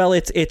 Well,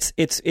 it's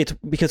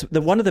because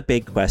one of the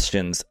big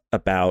questions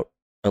about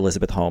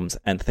Elizabeth Holmes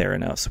and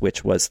Theranos,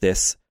 which was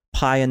this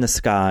pie in the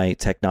sky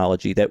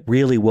technology that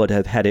really would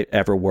have, had it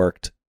ever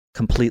worked,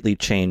 completely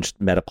changed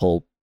the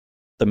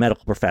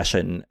medical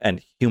profession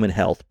and human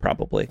health,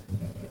 probably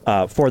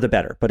for the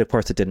better. But of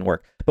course it didn't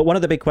work. But one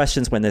of the big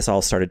questions when this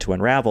all started to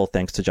unravel,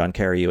 thanks to John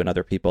Carreyrou and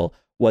other people,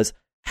 was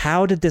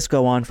how did this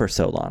go on for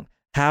so long?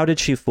 How did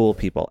she fool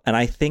people? And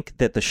I think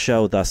that the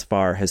show thus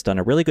far has done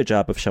a really good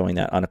job of showing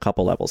that on a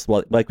couple levels.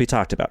 Well, like we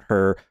talked about,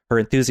 her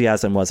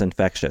enthusiasm was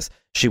infectious.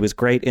 She was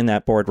great in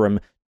that boardroom.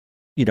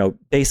 You know,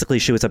 basically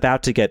she was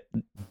about to get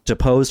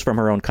deposed from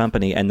her own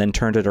company and then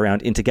turned it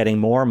around into getting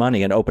more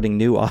money and opening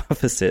new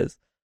offices.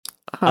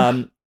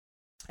 And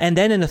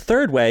then in a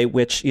third way,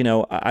 which, you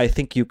know, I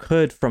think you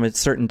could from a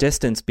certain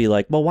distance be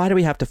like, well, why do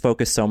we have to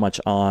focus so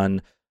much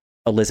on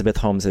Elizabeth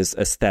Holmes's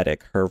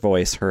aesthetic, her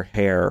voice, her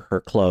hair,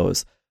 her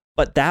clothes?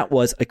 But that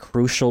was a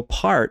crucial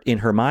part, in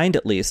her mind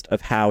at least,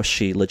 of how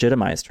she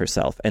legitimized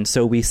herself. And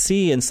so we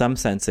see, in some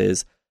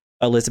senses,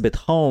 Elizabeth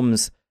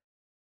Holmes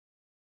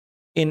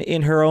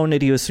in her own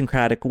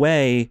idiosyncratic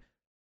way,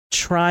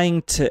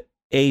 trying to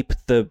ape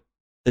the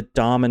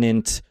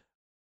dominant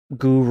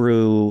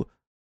guru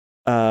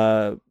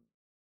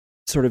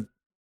sort of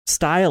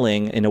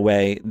styling in a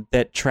way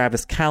that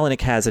Travis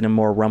Kalanick has in a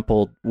more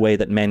rumpled way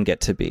that men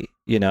get to be,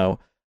 you know.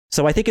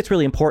 So I think it's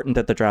really important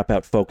that The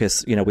Dropout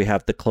focus, you know, we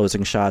have the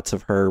closing shots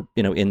of her,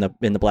 you know, in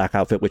the black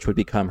outfit, which would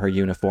become her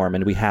uniform,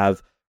 and we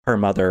have her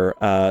mother,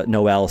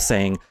 Noelle,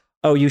 saying,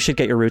 "Oh, you should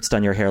get your roots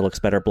done. Your hair looks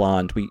better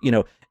blonde." We, you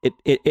know,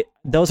 it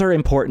those are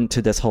important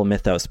to this whole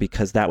mythos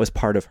because that was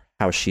part of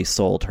how she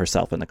sold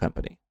herself in the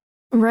company.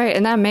 Right.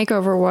 And that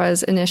makeover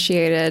was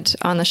initiated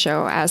on the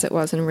show as it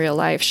was in real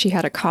life. She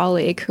had a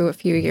colleague who a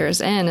few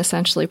years in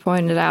essentially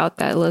pointed out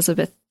that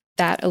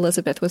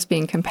Elizabeth was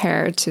being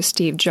compared to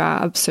Steve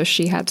Jobs. So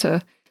she had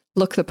to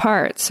look the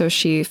part. So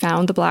she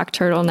found the black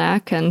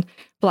turtleneck and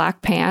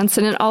black pants.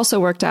 And it also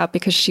worked out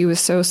because she was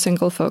so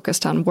single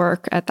focused on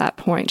work at that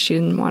point. She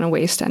didn't want to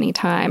waste any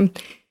time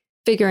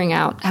figuring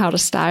out how to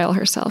style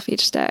herself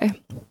each day.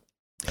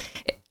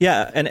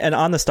 Yeah, and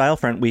on the style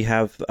front, we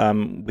have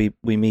we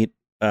meet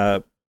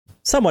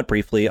somewhat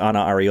briefly Anna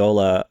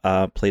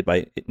Ariola, played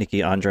by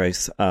Nikki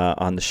Andres,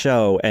 on the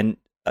show, and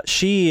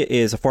she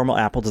is a former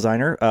Apple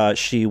designer.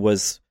 She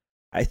was,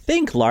 I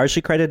think,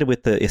 largely credited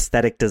with the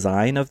aesthetic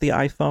design of the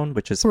iPhone,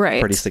 which is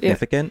pretty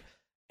significant. Yeah.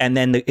 And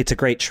then it's a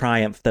great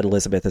triumph that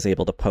Elizabeth is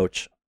able to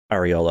poach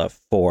Ariola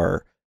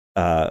for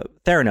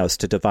Theranos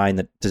to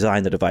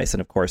design the device,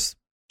 and of course,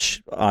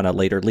 Anna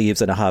later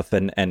leaves in a huff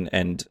and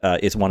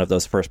is one of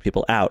those first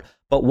people out.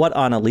 But what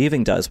Anna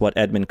leaving does, what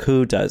Edmund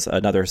Koo does,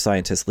 another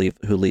scientist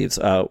who leaves,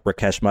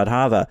 Rakesh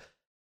Madhava,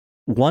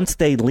 once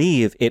they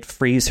leave, it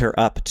frees her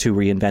up to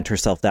reinvent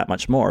herself that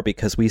much more,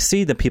 because we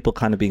see the people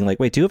kind of being like,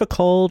 wait, do you have a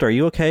cold? Are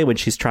you okay? When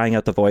she's trying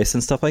out the voice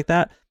and stuff like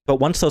that. But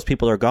once those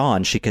people are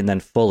gone, she can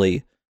then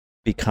fully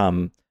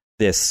become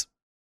this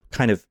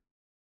kind of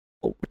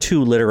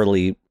too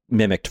literally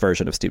mimicked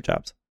version of Steve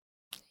Jobs.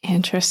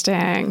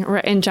 Interesting.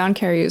 In John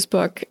Caryou's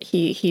book,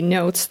 he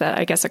notes that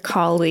I guess a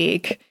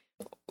colleague,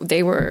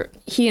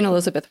 he and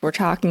Elizabeth were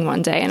talking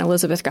one day, and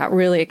Elizabeth got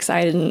really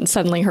excited and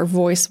suddenly her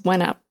voice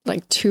went up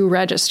like 2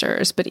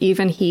 registers. But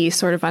even he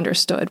sort of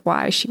understood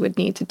why she would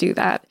need to do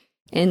that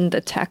in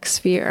the tech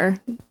sphere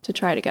to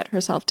try to get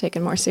herself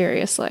taken more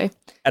seriously.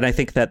 And I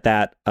think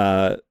that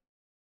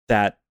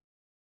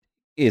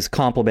is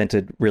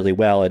complemented really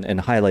well and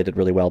highlighted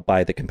really well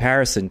by the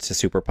comparison to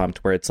Super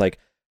Pumped, where it's like,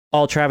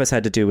 all Travis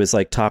had to do was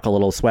like talk a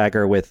little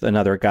swagger with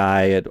another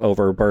guy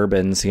over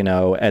bourbons,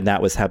 and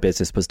that was how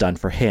business was done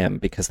for him,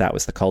 because that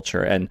was the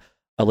culture. And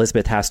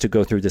Elizabeth has to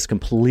go through this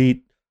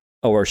complete,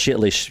 or she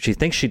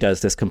thinks she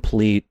does, this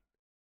complete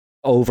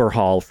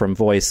overhaul from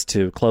voice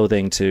to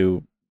clothing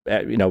to,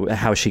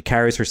 how she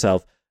carries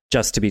herself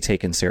just to be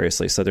taken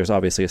seriously. So there's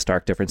obviously a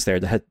stark difference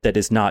there that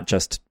is not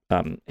just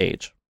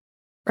age.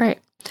 Right.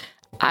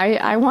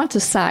 I want to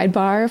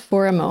sidebar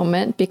for a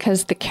moment,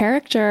 because the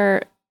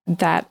character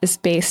that is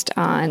based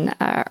on,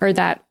 or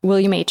that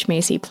William H.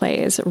 Macy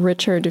plays,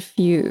 Richard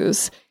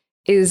Fuse,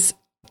 is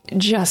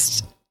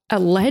just a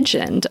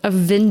legend of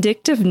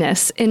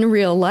vindictiveness in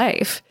real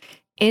life.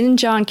 In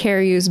John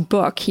Caryou's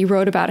book, he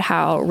wrote about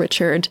how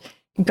Richard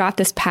got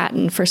this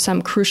patent for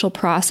some crucial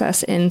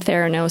process in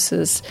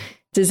Theranos's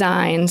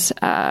designs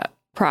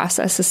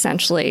process,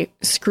 essentially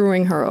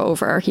screwing her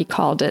over. He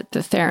called it the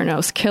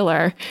Theranos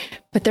killer.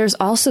 But there's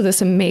also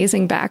this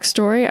amazing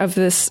backstory of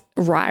this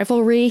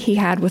rivalry he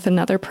had with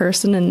another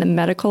person in the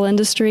medical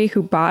industry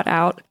who bought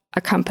out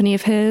a company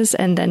of his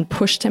and then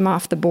pushed him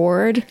off the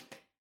board.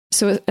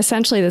 So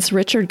essentially, this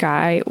Richard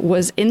guy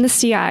was in the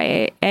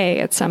CIA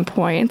at some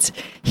point.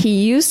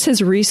 He used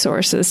his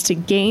resources to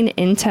gain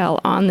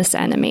intel on this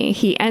enemy.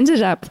 He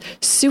ended up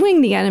suing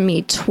the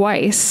enemy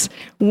twice,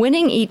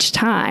 winning each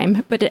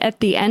time. But at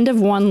the end of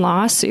one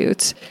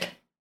lawsuit,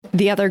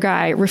 the other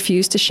guy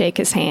refused to shake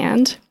his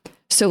hand.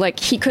 So,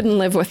 he couldn't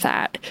live with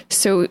that.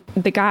 So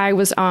the guy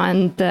was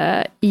on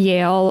the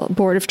Yale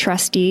Board of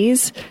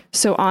Trustees.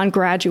 So on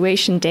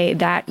graduation day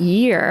that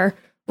year,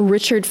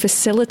 Richard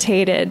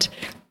facilitated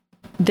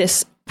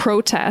this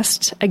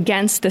protest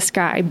against this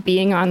guy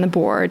being on the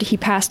board. He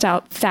passed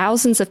out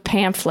thousands of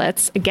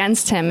pamphlets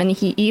against him, and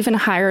he even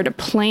hired a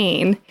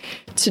plane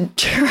to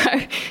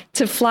try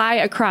to fly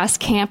across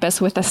campus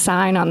with a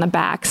sign on the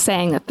back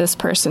saying that this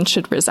person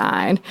should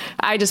resign.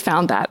 I just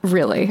found that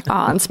really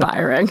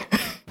awe-inspiring.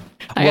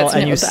 Well,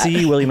 and you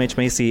see William H.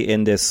 Macy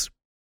in this,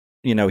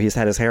 he's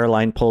had his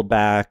hairline pulled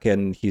back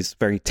and he's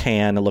very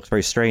tan. It looks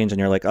very strange. And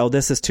you're like, oh,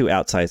 this is too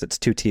outsized. It's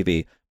too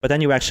TV. But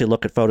then you actually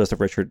look at photos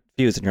of Richard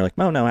Fuse and you're like,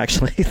 oh, no,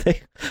 actually,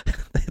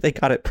 they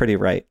got it pretty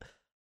right.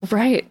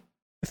 Right.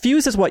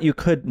 Fuse is what you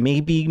could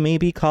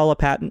maybe call a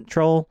patent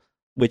troll,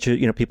 which,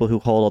 people who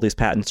hold all these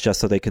patents just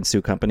so they can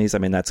sue companies. I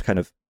mean, that's kind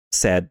of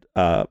said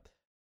kind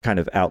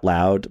of out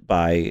loud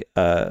by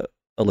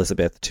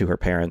Elizabeth to her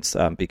parents,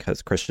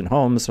 because Christian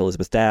Holmes,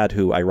 Elizabeth's dad,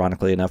 who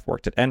ironically enough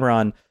worked at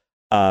Enron,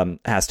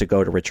 has to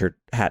go to Richard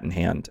hat in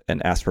hand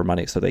and ask for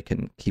money so they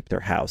can keep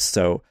their house.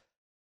 So,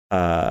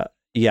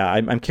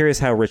 I'm curious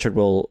how Richard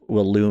will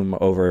loom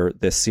over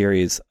this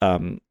series,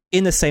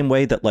 in the same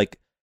way that,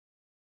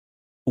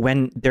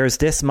 when there's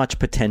this much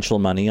potential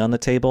money on the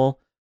table,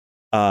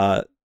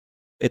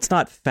 it's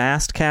not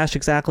fast cash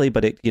exactly,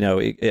 but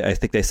I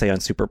think they say on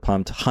Super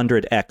Pumped,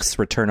 100x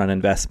return on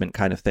investment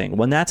kind of thing.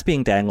 When that's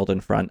being dangled in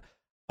front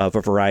of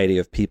a variety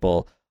of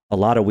people, a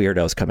lot of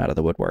weirdos come out of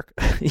the woodwork,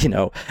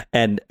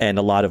 and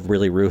a lot of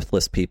really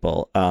ruthless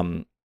people.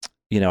 I'm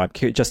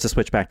curious, just to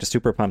switch back to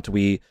Super Pumped,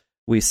 we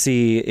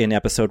see in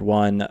episode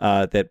 1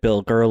 that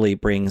Bill Gurley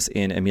brings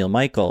in Emil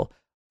Michael,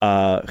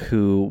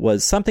 who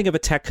was something of a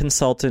tech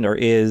consultant, or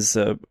is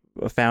a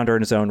founder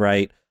in his own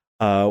right.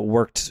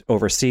 Worked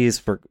overseas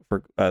for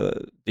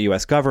the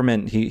U.S.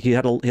 government. He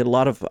had a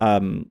lot of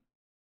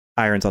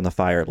irons on the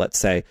fire, let's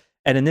say.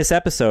 And in this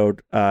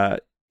episode,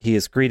 he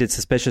is greeted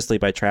suspiciously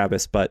by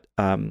Travis, but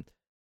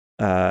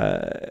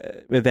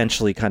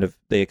eventually kind of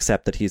they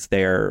accept that he's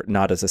there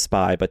not as a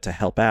spy, but to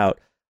help out.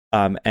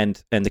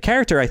 And the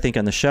character, I think,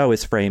 on the show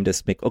is framed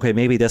as, okay,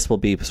 maybe this will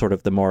be sort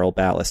of the moral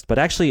ballast. But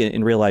actually,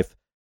 in real life,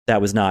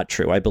 that was not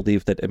true. I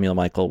believe that Emil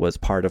Michael was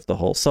part of the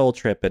whole Soul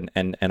trip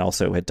and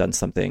also had done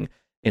something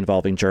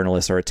involving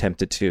journalists, or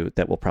attempted to,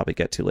 that we'll probably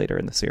get to later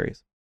in the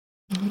series.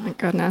 Oh my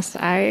goodness.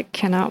 I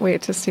cannot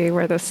wait to see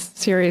where this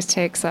series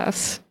takes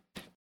us.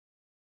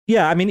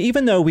 Yeah, I mean,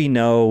 even though we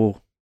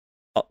know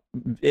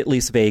at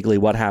least vaguely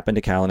what happened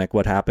to Kalanick,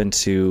 what happened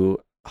to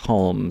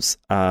Holmes,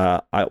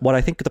 what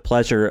I think the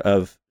pleasure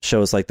of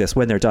shows like this,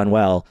 when they're done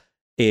well,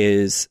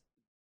 is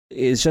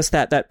just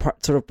that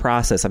sort of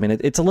process. I mean,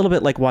 it's a little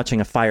bit like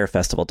watching a Fyre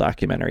Festival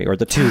documentary, or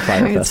the two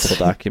Fyre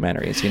Festival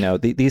documentaries. You know,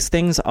 these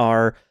things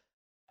are,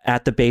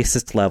 at the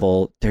basest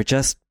level, they're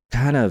just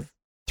kind of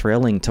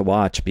thrilling to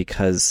watch,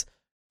 because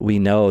we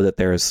know that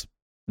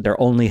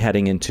they're only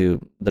heading into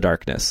the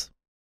darkness.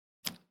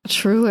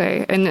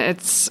 Truly. And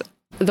it's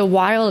the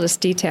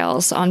wildest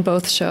details on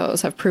both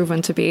shows have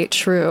proven to be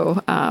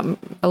true.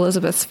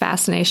 Elizabeth's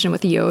fascination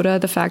with Yoda,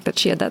 the fact that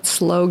she had that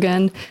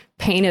slogan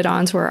painted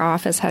onto her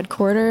office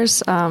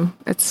headquarters.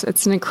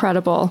 It's an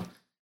incredible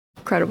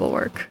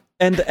work.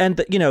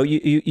 And you know,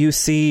 you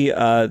see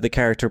the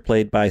character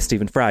played by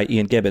Stephen Fry,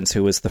 Ian Gibbons,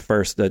 who was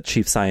the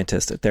chief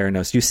scientist at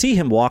Theranos. You see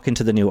him walk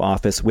into the new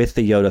office with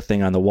the Yoda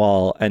thing on the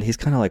wall, and he's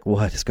kind of like,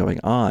 what is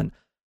going on?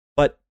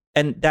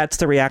 And that's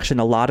the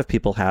reaction a lot of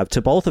people have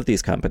to both of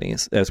these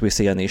companies, as we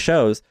see on these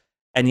shows,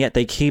 and yet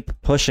they keep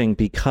pushing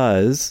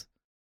because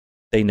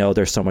they know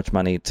there's so much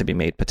money to be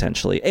made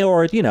potentially.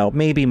 Or, you know,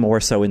 maybe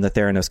more so in the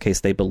Theranos case,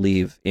 they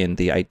believe in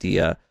the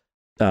idea.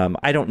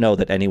 I don't know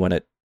that anyone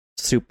at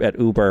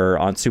Uber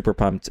on Super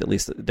Pumped, at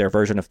least their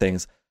version of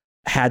things,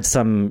 had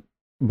some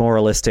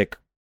moralistic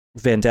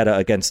vendetta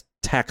against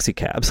taxi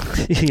cabs.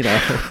 You know,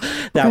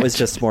 that was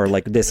just more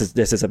like, this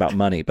is about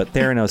money. But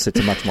Theranos, it's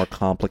a much more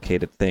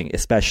complicated thing,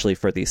 especially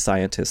for these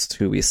scientists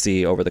who we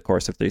see over the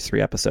course of these 3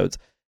 episodes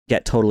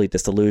get totally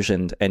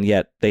disillusioned, and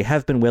yet they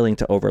have been willing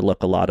to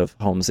overlook a lot of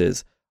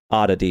Holmes's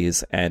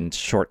oddities and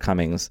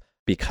shortcomings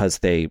because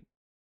they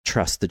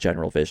trust the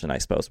general vision, I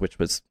suppose, which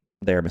was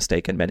their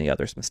mistake and many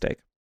others' mistake.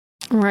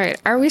 Right.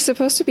 Are we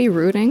supposed to be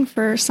rooting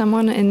for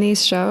someone in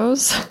these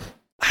shows?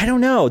 I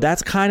don't know.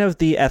 That's kind of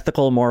the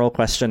ethical, moral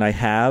question I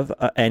have.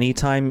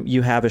 Anytime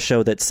you have a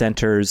show that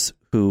centers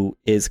who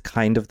is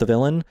kind of the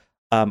villain,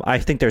 I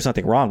think there's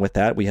nothing wrong with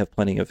that. We have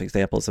plenty of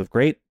examples of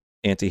great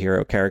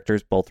anti-hero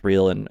characters, both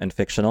real and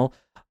fictional.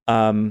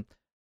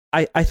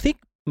 I think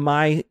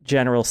my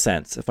general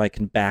sense, if I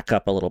can back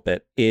up a little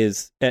bit,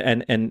 is,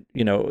 and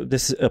you know,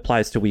 this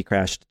applies to We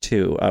Crashed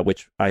too,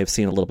 which I have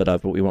seen a little bit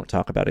of, but we won't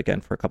talk about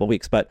again for a couple of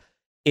weeks, but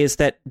is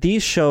that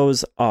these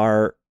shows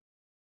are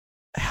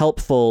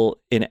helpful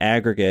in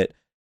aggregate,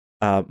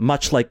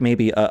 much like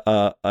maybe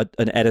an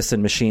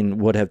Edison machine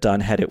would have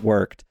done had it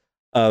worked,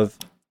 of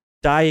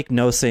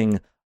diagnosing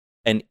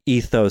an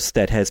ethos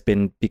that has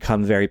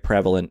become very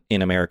prevalent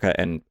in America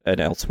and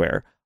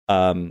elsewhere.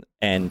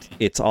 And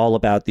it's all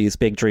about these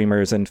big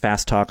dreamers and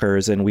fast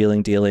talkers and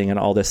wheeling dealing and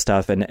all this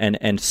stuff.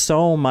 And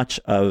so much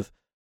of,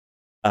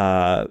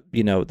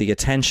 you know, the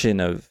attention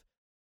of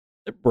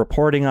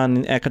reporting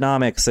on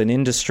economics and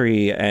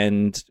industry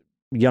and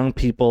young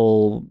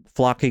people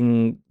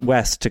flocking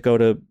west to go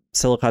to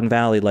Silicon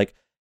Valley, like,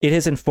 it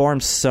has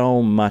informed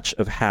so much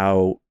of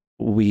how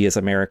we as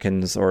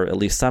Americans, or at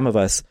least some of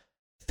us,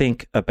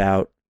 think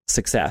about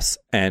success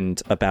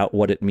and about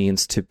what it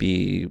means to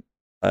be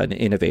an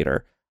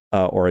innovator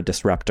or a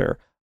disruptor.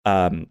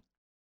 And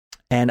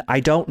I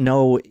don't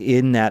know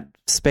in that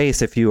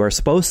space if you are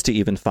supposed to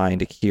even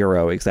find a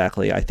hero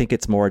exactly. I think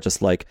it's more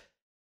just like,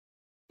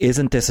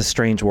 isn't this a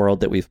strange world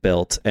that we've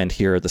built, and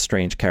here are the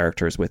strange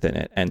characters within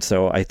it? And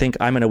so I think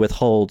I'm going to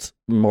withhold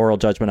moral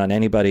judgment on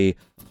anybody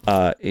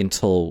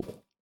until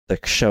the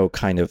show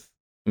kind of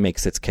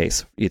makes its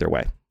case either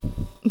way.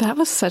 That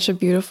was such a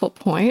beautiful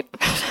point.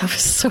 That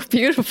was so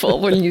beautiful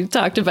when you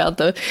talked about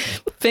the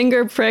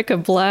finger prick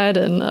of blood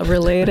and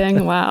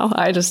relating. Wow,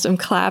 I just am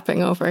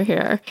clapping over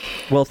here.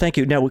 Well, thank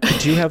you. Now,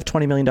 could you have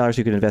 $20 million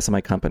you could invest in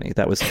my company?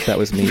 That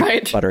was me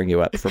right. Buttering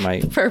you up for my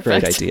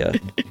great idea.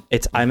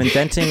 I'm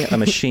inventing a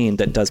machine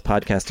that does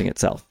podcasting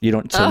itself. You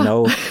don't, so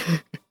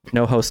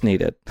no host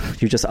needed.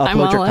 You just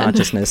upload your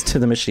consciousness to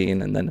the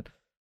machine, and then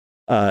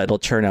it'll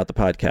churn out the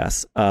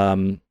podcasts.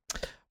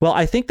 Well,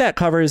 I think that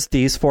covers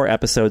these 4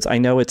 episodes. I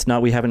know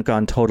we haven't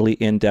gone totally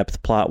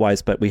in-depth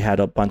plot-wise, but we had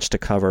a bunch to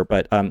cover.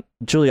 But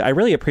Julia, I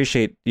really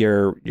appreciate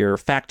your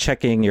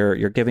fact-checking,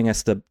 your giving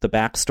us the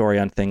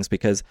backstory on things,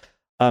 because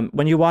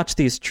when you watch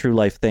these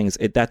true-life things,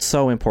 that's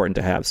so important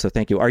to have. So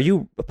thank you. Are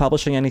you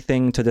publishing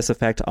anything to this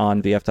effect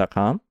on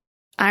VF.com?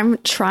 I'm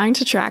trying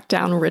to track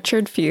down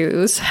Richard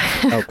Fuse,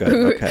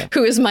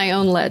 who is my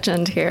own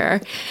legend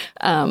here.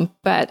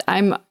 But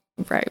I'm...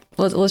 Right.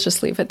 Let's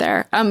just leave it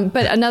there.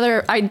 But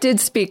I did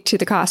speak to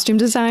the costume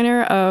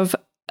designer of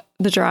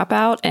The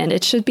Dropout, and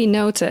it should be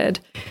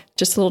noted,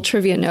 just a little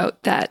trivia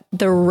note, that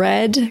the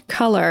red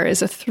color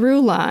is a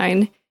through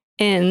line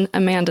in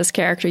Amanda's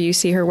character, you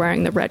see her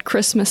wearing the red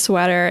Christmas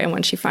sweater. And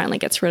when she finally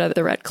gets rid of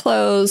the red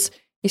clothes,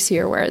 you see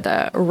her wear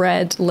the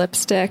red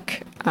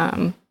lipstick.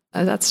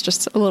 That's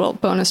just a little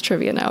bonus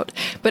trivia note.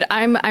 But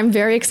I'm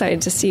very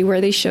excited to see where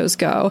these shows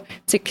go,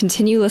 to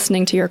continue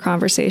listening to your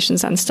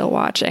conversations on Still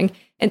Watching,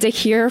 and to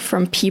hear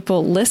from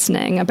people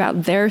listening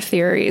about their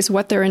theories,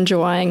 what they're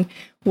enjoying,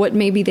 what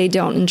maybe they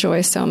don't enjoy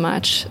so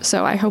much.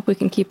 So I hope we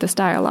can keep this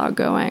dialogue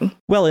going.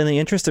 Well, in the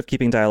interest of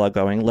keeping dialogue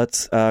going,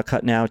 let's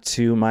cut now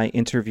to my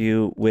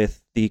interview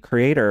with the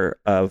creator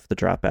of The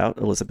Dropout,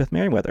 Elizabeth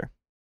Merriweather.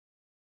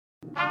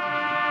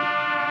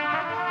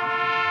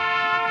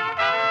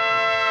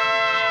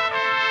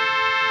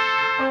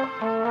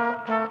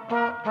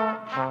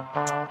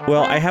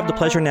 Well, I have the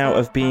pleasure now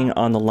of being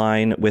on the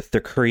line with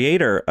the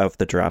creator of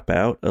The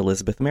Dropout,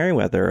 Elizabeth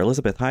Merriweather.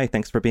 Elizabeth, hi.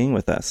 Thanks for being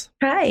with us.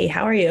 Hi,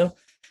 how are you?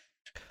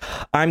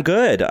 I'm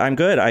good.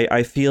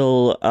 I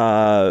feel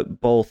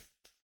both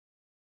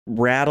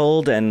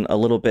rattled and a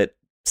little bit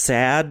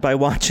sad by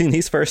watching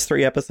these first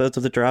 3 episodes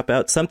of The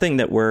Dropout. Something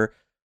that we're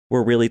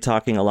really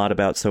talking a lot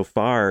about so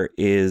far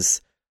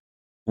is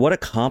what a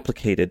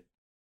complicated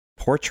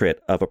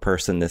portrait of a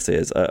person this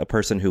is, a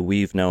person who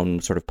we've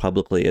known sort of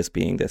publicly as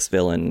being this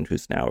villain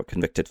who's now a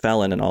convicted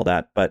felon and all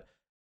that. But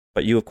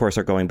you, of course,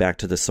 are going back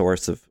to the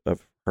source of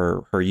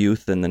her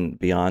youth and then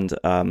beyond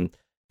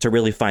to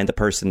really find the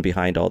person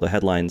behind all the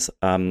headlines.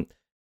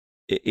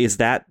 Is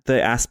that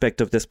the aspect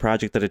of this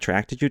project that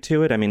attracted you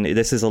to it? I mean,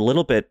 this is a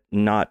little bit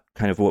not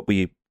kind of what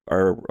we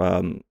are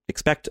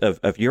expect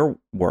of your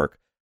work.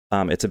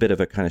 It's a bit of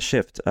a kind of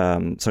shift. So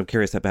I'm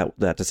curious about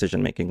that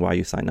decision making, why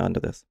you signed on to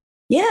this.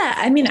 Yeah,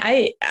 I mean,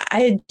 I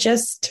had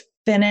just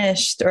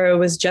finished, or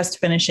was just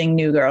finishing,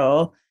 New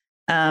Girl,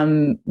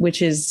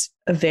 which is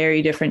a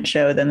very different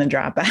show than The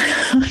Dropout.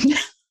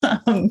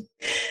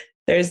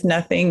 There's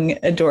nothing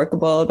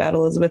adorable about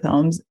Elizabeth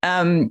Holmes.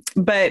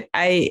 But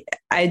I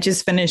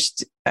just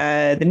finished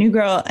The New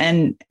Girl,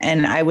 and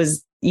I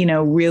was,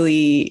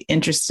 really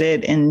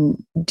interested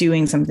in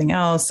doing something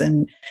else.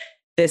 And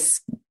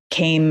this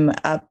came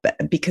up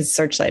because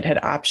Searchlight had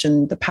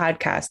optioned the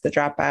podcast, The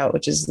Dropout,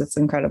 which is this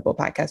incredible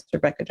podcast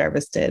Rebecca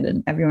Jarvis did,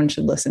 and everyone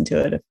should listen to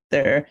it if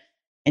they're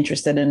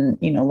interested in,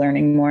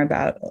 learning more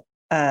about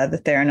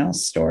the Theranos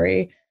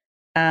story.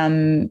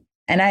 And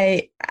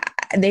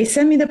they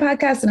sent me the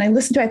podcast and I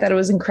listened to it. I thought it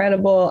was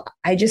incredible.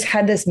 I just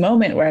had this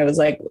moment where I was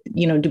like,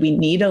 do we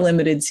need a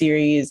limited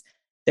series?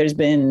 There's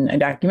been a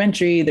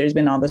documentary, there's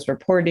been all this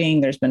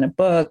reporting, there's been a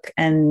book.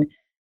 And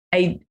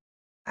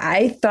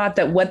I thought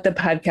that what the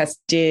podcast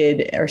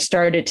did or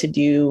started to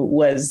do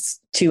was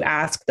to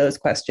ask those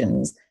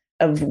questions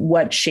of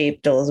what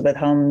shaped Elizabeth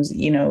Holmes.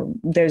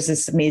 There's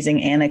this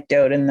amazing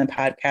anecdote in the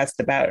podcast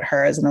about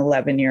her as an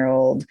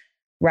 11-year-old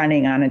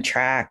running on a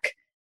track,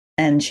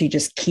 and she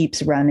just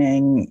keeps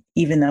running,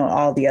 even though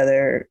all the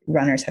other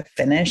runners have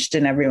finished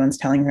and everyone's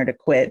telling her to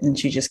quit, and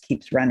she just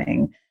keeps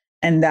running.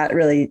 And that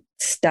really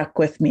stuck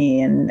with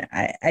me. And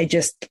I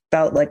just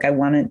felt like I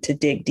wanted to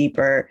dig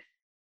deeper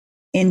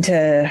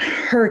into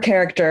her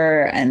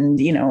character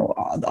and,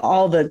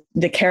 all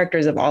the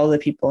characters of all the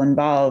people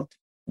involved,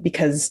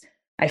 because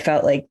I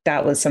felt like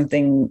that was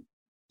something,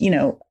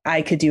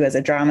 I could do as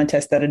a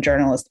dramatist that a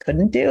journalist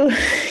couldn't do.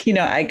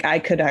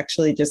 I could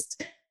actually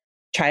just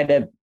try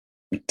to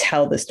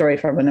tell the story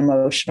from an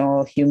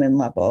emotional human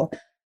level.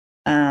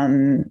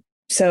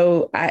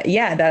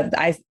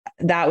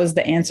 That was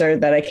the answer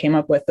that I came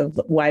up with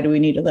of why do we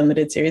need a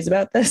limited series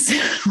about this?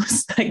 It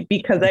was like,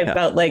 because I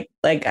felt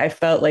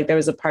like there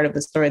was a part of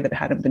the story that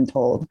hadn't been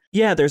told.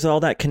 Yeah, there's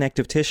all that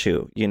connective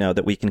tissue,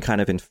 that we can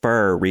kind of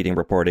infer reading,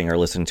 reporting, or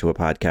listening to a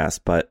podcast.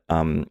 But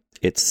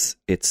it's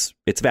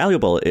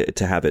valuable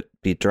to have it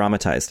be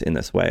dramatized in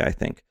this way, I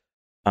think.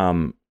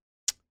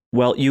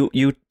 Well,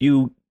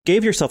 you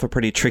gave yourself a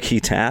pretty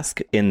tricky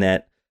task in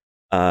that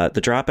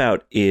The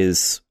Dropout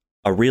is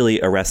a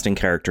really arresting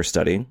character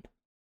study,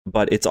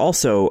 but it's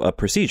also a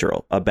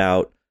procedural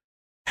about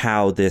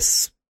how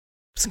this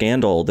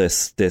scandal,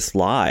 this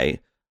lie,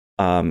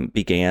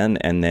 began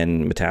and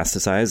then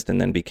metastasized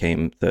and then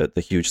became the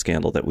huge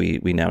scandal that we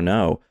now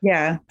know.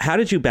 Yeah. How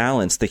did you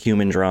balance the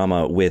human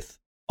drama with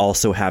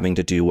also having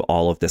to do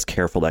all of this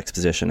careful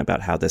exposition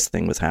about how this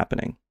thing was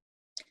happening?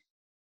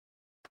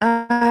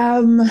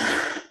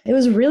 It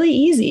was really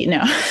easy.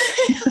 No,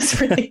 it was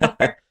really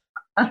hard.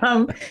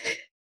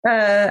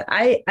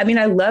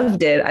 I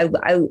loved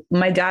it.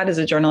 My dad is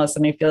a journalist,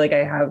 and I feel like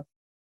I have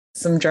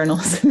some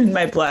journalism in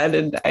my blood,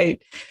 and I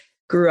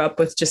grew up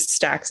with just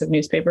stacks of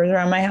newspapers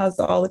around my house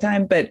all the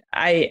time. But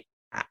I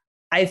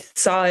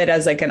saw it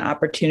as like an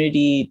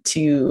opportunity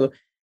to,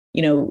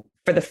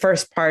 for the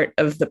first part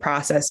of the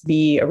process,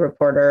 be a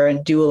reporter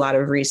and do a lot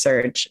of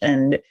research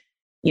and,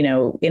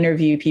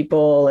 interview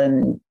people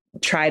and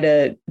try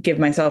to give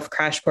myself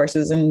crash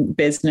courses in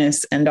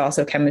business and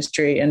also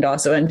chemistry and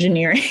also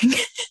engineering,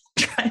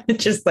 trying to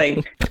just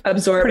like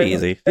absorb Pretty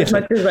easy. as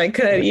much as I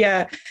could.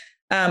 Yeah.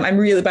 I'm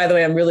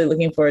really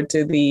looking forward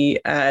to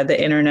the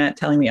internet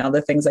telling me all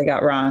the things I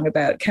got wrong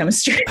about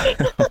chemistry.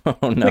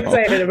 Oh, no. I'm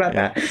excited about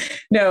that.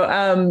 No,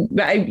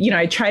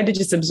 I tried to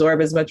just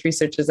absorb as much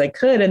research as I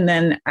could. And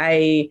then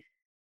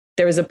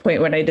there was a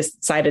point when I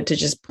decided to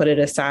just put it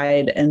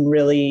aside and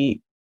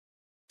really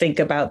think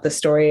about the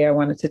story I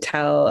wanted to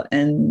tell.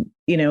 And,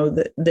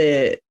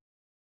 the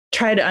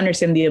try to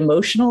understand the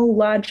emotional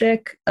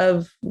logic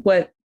of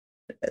what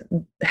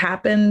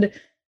happened,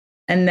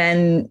 and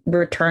then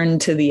return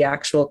to the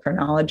actual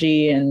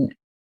chronology. And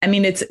I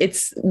mean,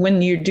 it's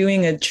when you're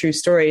doing a true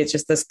story, it's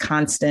just this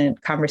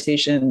constant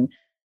conversation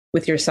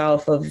with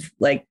yourself of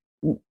like,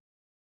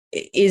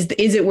 is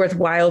it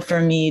worthwhile for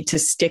me to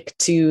stick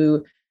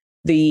to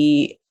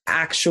the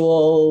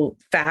actual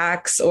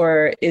facts,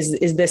 or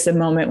is this a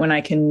moment when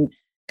I can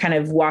kind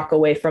of walk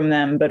away from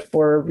them, but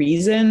for a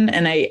reason?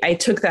 And I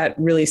took that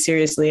really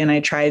seriously, and I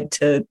tried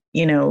to,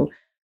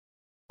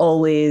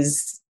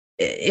 always,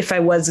 if I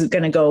was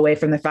going to go away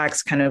from the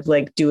facts, kind of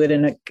like do it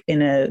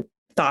in a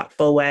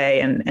thoughtful way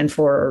and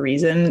for a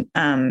reason.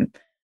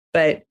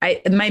 But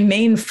my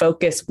main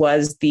focus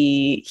was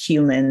the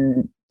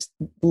human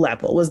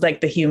level, was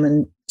like the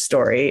human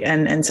story.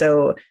 And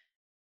so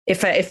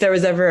if there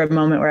was ever a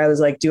moment where I was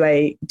like, do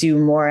I do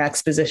more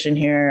exposition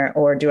here,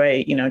 or do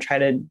I, try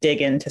to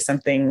dig into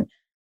something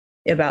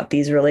about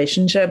these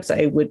relationships,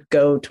 I would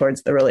go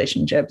towards the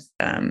relationships.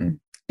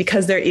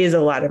 Because there is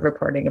a lot of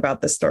reporting about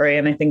the story.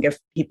 And I think if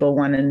people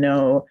want to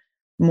know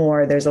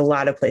more, there's a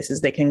lot of places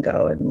they can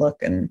go and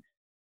look and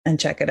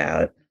check it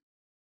out.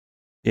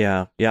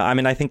 Yeah. I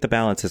mean, I think the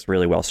balance is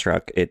really well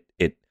struck.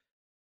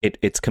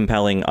 It's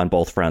compelling on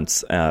both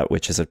fronts,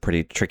 which is a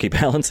pretty tricky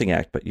balancing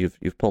act, but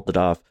you've pulled it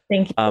off.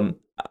 Thank you.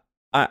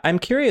 I'm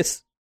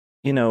curious,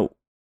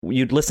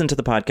 you'd listened to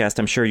the podcast.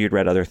 I'm sure you'd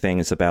read other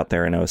things about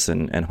Theranos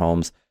and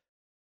Holmes.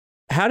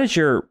 How did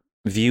your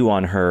view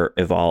on her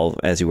evolve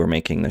as you were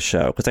making the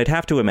show? Because I'd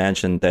have to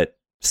imagine that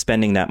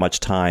spending that much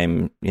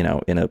time,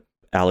 in a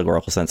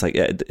allegorical sense, like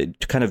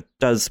it kind of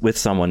does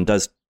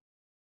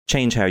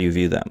change how you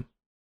view them.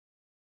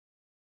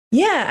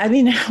 Yeah, I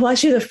mean, well,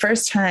 actually, the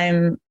first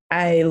time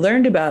I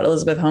learned about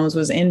Elizabeth Holmes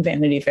was in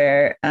Vanity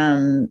Fair.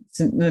 Some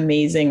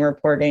amazing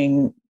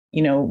reporting,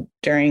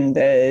 during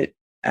the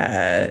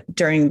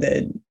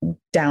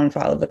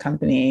downfall of the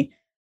company.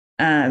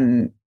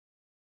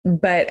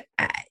 But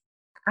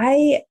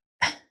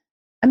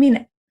I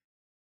mean,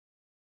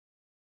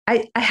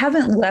 I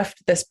haven't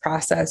left this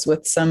process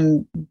with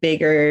some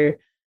bigger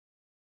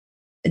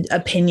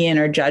opinion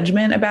or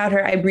judgment about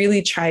her. I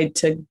really tried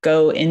to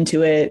go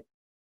into it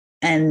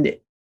and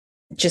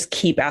just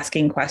keep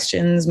asking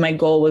questions. My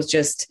goal was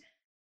just,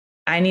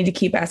 I need to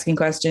keep asking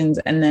questions,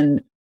 and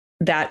then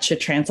that should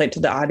translate to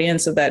the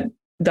audience, so that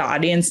the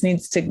audience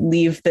needs to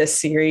leave this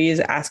series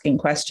asking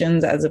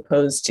questions, as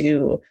opposed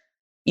to,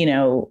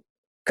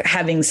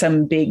 having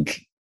some big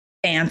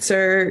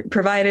answer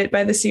provided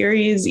by the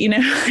series,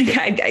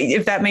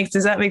 if that makes,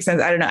 does that make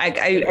sense? I don't know.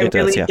 I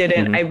really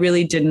didn't. Mm-hmm. I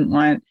really didn't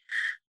want,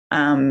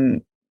 I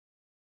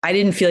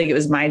didn't feel like it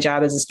was my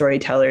job as a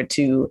storyteller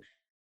to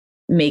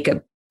make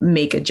a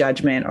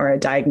judgment or a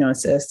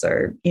diagnosis,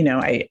 or,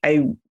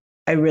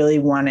 I really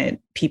wanted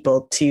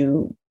people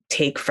to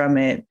take from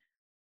it,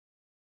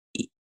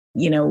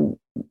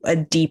 a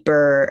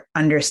deeper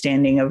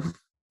understanding of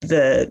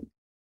the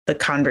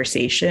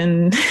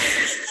conversation,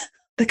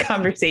 the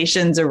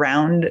conversations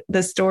around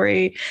the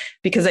story,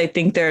 because I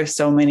think there are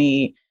so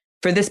many,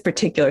 for this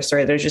particular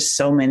story, there's just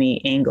so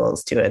many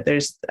angles to it.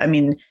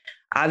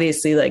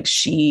 Obviously, like,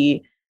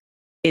 she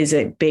is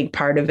a big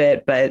part of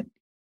it, but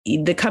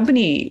the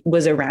company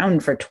was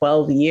around for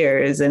 12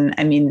 years. And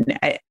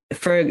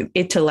for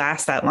it to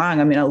last that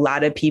long, a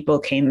lot of people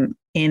came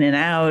in and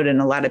out,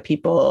 and a lot of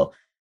people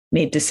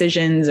made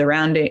decisions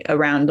around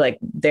like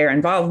their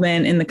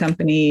involvement in the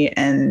company.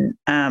 And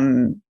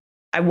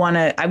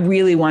I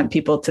really want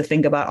people to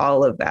think about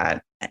all of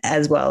that,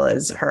 as well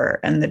as her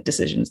and the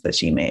decisions that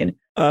she made.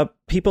 A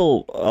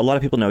lot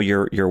of people know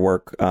your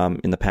work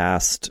in the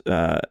past,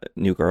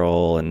 New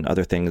Girl and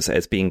other things,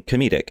 as being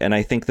comedic. And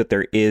I think that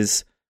there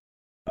is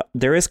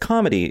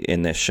comedy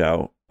in this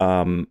show.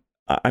 I'm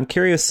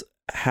curious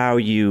how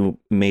you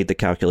made the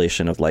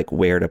calculation of like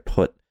where to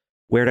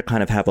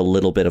kind of have a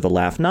little bit of a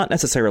laugh, not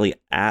necessarily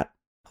at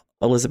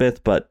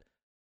Elizabeth,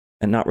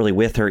 and not really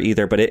with her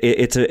either, but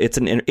it's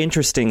an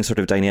interesting sort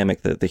of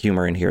dynamic, the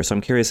humor in here. So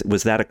I'm curious,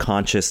 was that a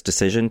conscious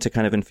decision to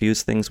kind of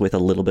infuse things with a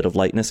little bit of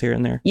lightness here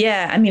and there?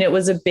 Yeah, it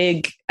was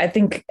I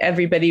think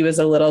everybody was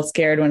a little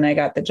scared when I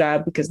got the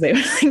job, because they were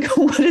like,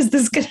 what is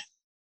this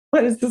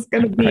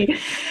gonna be?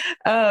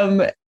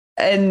 Right.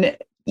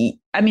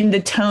 And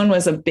the tone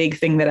was a big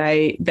thing that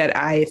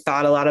I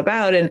thought a lot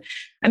about. And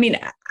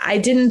I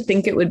didn't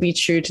think it would be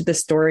true to the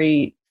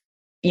story,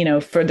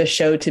 for the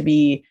show to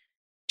be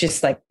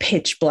just like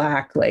pitch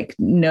black, like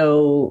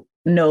no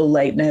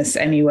lightness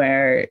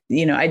anywhere.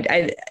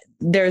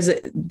 There's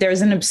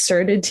an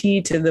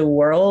absurdity to the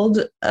world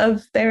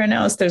of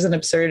Theranos. There's an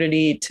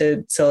absurdity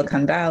to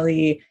Silicon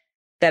Valley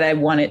that I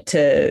wanted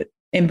to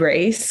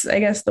embrace, I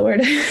guess the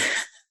word.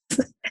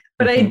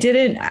 But I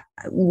didn't,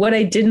 what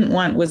I didn't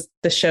want was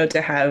the show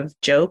to have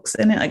jokes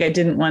in it. Like I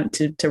didn't want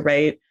to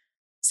write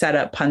set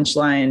up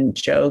punchline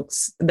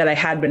jokes that I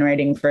had been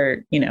writing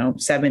for,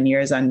 7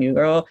 years on New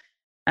Girl.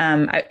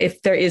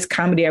 If there is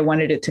comedy, I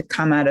wanted it to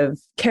come out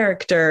of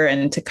character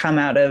and to come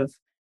out of,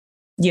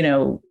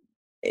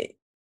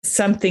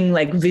 something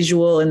like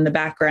visual in the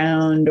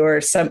background,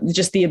 or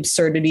just the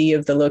absurdity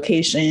of the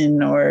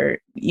location, or,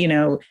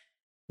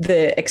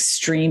 the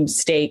extreme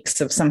stakes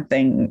of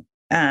something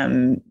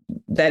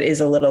that is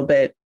a little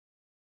bit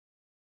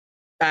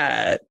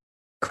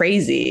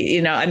crazy.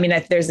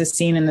 There's a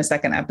scene in the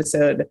second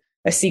episode,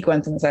 a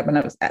sequence in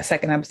the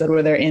second episode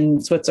where they're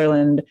in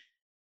Switzerland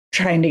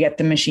trying to get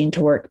the machine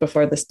to work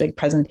before this big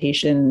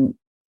presentation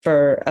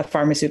for a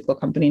pharmaceutical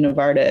company,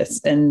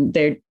 Novartis. And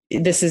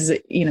this is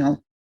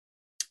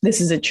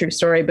a true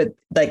story, but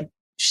like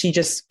she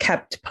just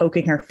kept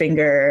poking her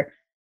finger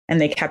and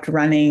they kept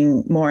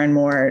running more and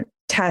more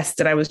tests.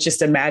 And I was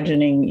just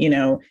imagining,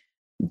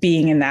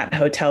 being in that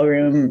hotel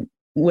room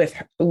with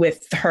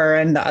her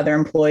and the other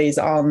employees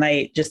all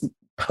night, just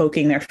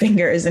poking their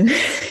fingers and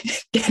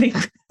getting,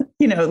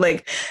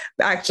 like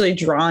actually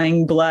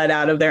drawing blood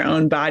out of their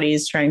own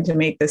bodies, trying to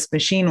make this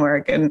machine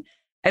work. And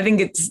I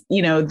think it's,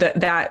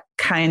 that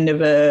kind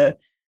of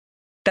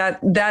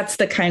that's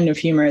the kind of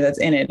humor that's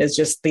in it, is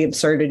just the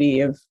absurdity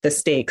of the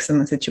stakes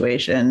and the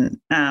situation.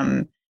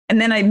 And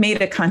then I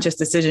made a conscious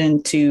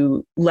decision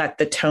to let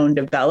the tone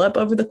develop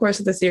over the course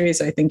of the series.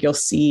 So I think you'll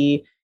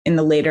see in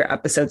the later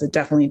episodes, it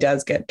definitely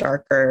does get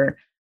darker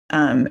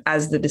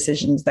as the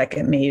decisions that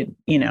get made,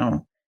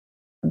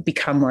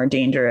 become more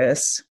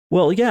dangerous.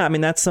 Well, yeah,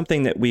 that's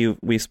something that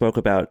we spoke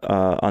about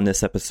on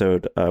this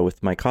episode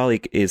with my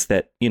colleague, is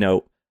that,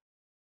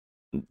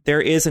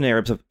 there is an air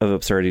of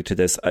absurdity to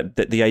this.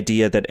 The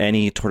idea that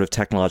any sort of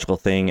technological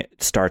thing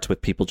starts with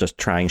people just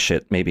trying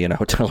shit, maybe in a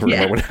hotel room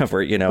or whatever,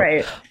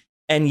 Right.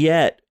 And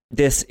yet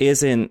this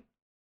isn't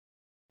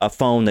a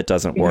phone that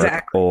doesn't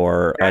work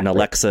or an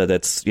Alexa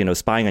that's,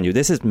 spying on you.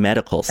 This is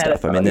medical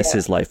stuff. This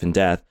is life and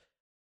death.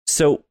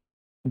 So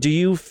do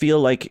you feel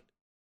like,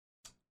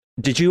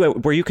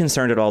 were you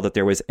concerned at all that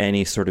there was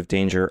any sort of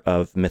danger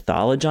of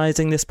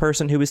mythologizing this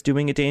person who was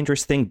doing a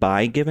dangerous thing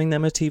by giving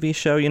them a TV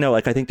show?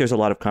 I think there's a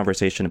lot of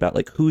conversation about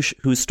like whose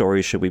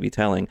stories should we be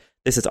telling?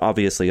 This is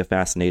obviously a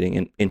fascinating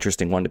and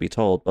interesting one to be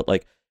told, but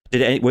like,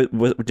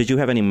 did you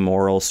have any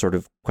moral sort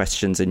of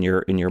questions in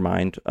your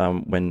mind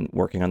when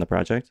working on the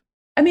project?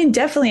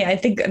 Definitely. I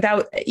think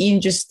that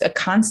just a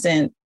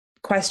constant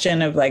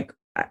question of like,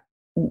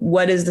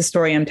 what is the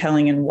story I'm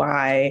telling and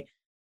why?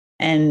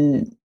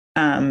 And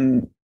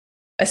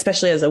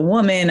especially as a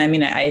woman,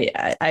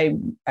 I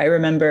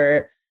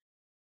remember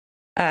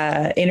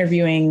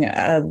interviewing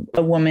a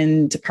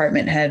woman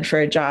department head for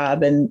a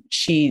job, and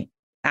she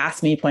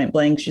asked me point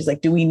blank, she's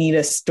like, do we need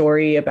a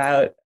story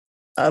about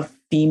a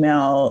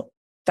female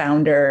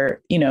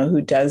founder,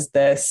 who does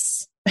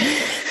this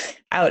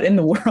out in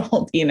the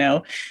world?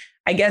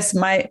 I guess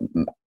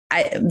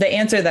the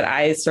answer that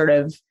I sort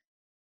of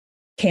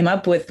came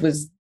up with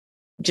was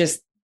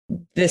just,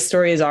 this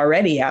story is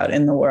already out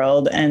in the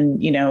world. And,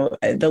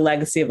 the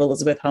legacy of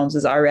Elizabeth Holmes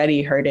is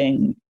already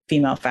hurting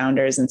female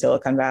founders in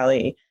Silicon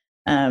Valley.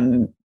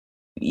 There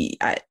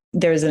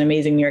was an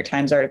amazing New York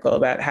Times article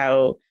about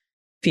how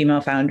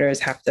female founders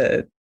have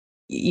to,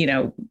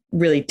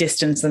 really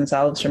distance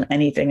themselves from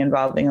anything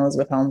involving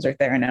Elizabeth Holmes or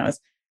Theranos.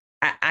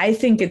 I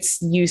think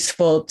it's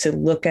useful to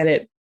look at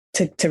it,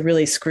 to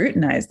really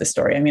scrutinize the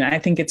story. I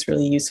think it's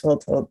really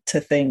useful to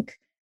think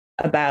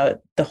about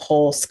the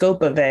whole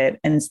scope of it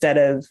instead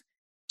of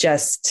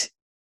just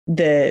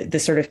the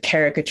sort of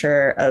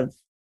caricature of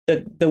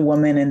the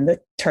woman in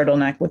the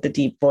turtleneck with the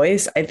deep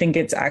voice. I think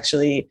it's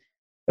actually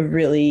a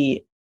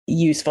really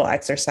useful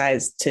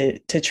exercise to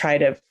try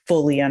to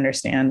fully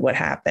understand what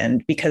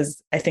happened,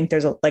 because I think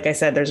like I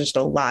said, there's just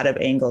a lot of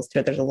angles to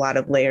it. There's a lot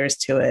of layers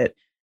to it.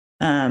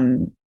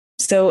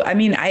 So, I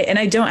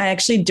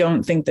actually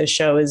don't think the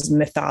show is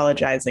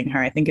mythologizing her.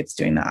 I think it's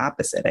doing the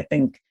opposite. I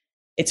think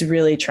it's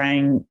really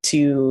trying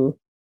to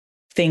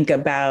think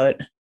about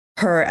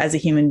her as a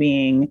human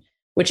being,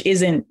 which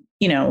isn't,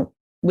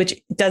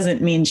 which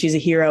doesn't mean she's a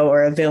hero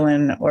or a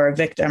villain or a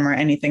victim or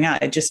anything else.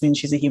 It just means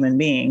she's a human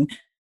being.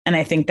 And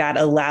I think that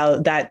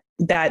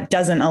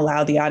doesn't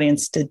allow the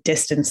audience to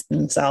distance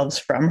themselves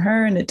from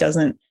her. And it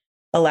doesn't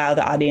allow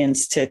the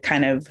audience to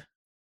kind of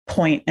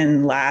point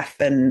and laugh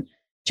and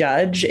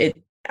judge. It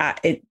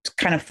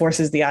kind of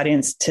forces the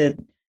audience to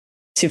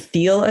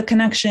feel a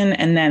connection,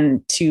 and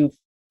then to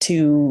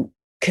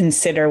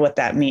consider what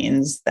that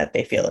means that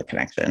they feel a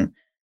connection,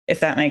 if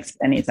that makes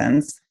any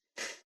sense.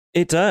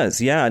 It does.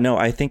 Yeah, no,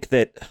 I think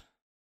that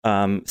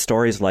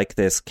stories like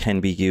this can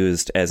be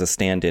used as a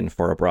stand-in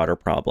for a broader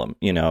problem.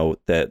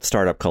 That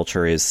startup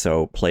culture is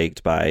so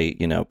plagued by,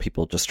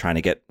 people just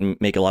trying to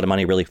make a lot of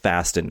money really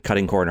fast and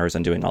cutting corners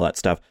and doing all that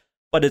stuff.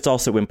 But it's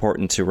also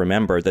important to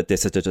remember that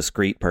this is a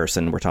discrete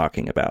person we're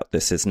talking about.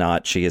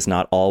 She is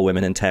not all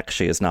women in tech.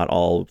 She is not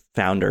all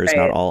founders, right.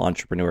 Not all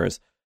entrepreneurs.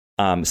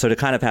 So to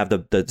kind of have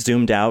the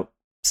zoomed out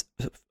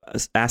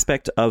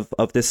aspect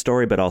of this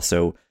story, but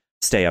also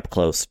stay up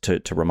close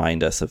to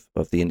remind us of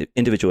the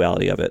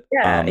individuality of it.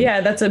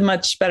 Yeah, that's a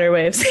much better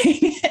way of saying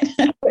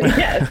it.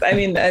 Yes, I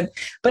mean, I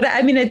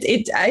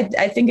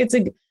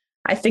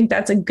think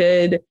that's a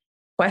good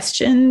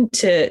question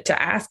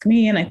to ask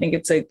me, and I think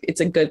it's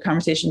a good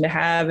conversation to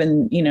have.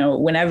 And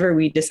whenever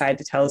we decide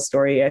to tell a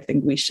story, I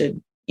think we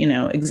should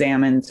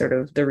examine sort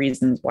of the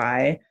reasons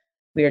why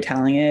we are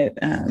telling it.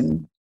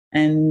 And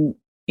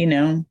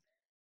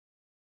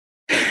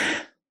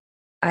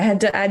I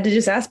had to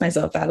just ask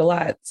myself that a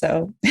lot.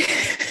 So,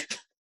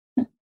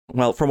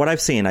 well, from what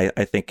I've seen, I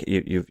think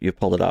you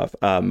pulled it off.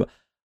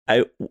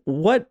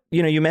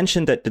 You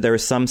mentioned that there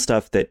is some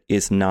stuff that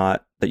is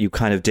not, that you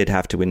kind of did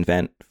have to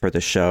invent for the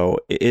show.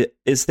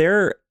 Is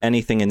there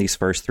anything in these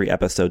first 3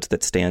 episodes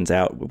that stands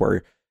out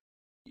where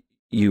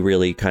you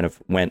really kind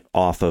of went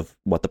off of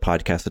what the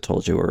podcast had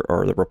told you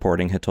or the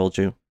reporting had told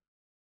you?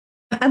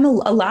 A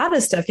lot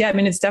of stuff. Yeah. I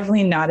mean, it's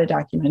definitely not a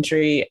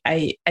documentary.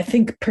 I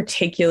think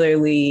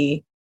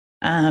particularly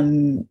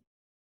the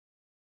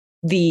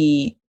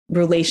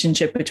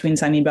relationship between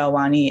Sunny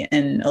Balwani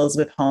and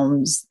Elizabeth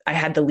Holmes, I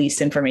had the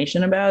least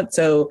information about.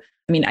 So,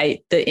 I mean,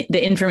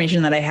 the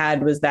information that I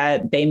had was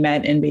that they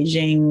met in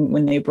Beijing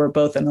when they were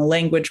both in the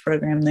language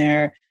program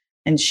there,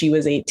 and she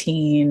was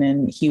 18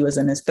 and he was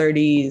in his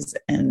 30s.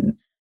 And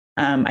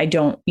I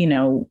don't, you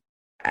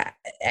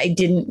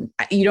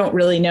don't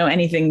really know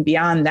anything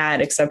beyond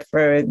that, except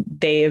for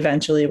they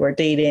eventually were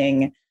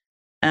dating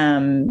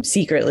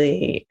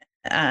secretly.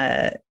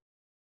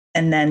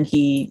 And then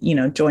he,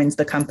 joins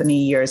the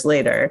company years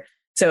later.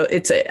 So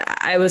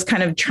I was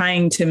kind of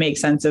trying to make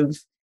sense of,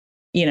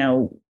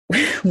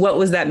 what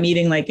was that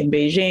meeting like in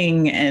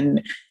Beijing,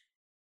 and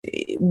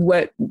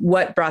what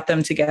brought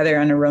them together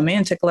on a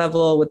romantic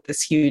level with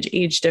this huge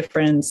age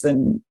difference,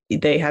 and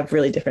they have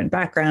really different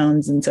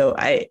backgrounds. And so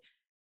I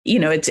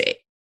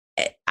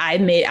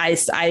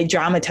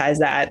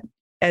dramatized that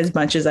as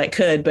much as I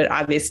could, but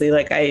obviously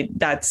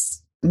that's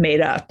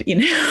made up,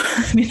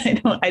 I mean,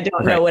 I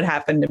don't know what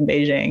happened in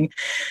Beijing.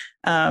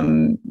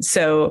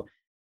 So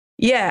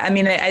yeah, I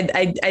mean,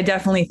 I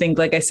definitely think,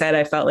 like I said,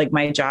 I felt like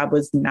my job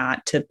was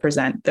not to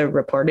present the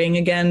reporting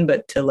again,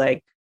 but to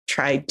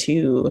try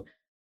to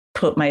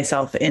put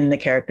myself in the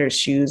character's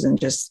shoes and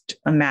just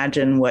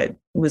imagine what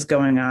was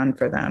going on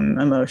for them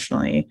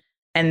emotionally.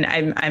 And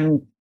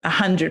I'm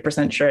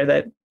 100% sure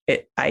that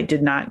I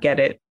did not get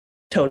it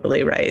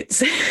totally right.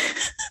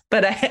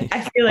 But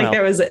I feel like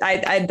there was,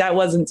 that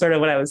wasn't sort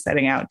of what I was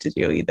setting out to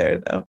do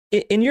either, though.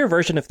 In your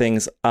version of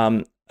things,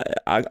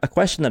 a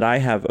question that I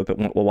have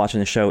while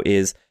watching the show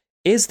is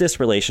this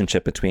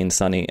relationship between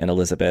Sunny and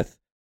Elizabeth,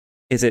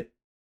 is it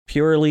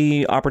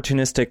purely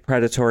opportunistic,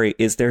 predatory?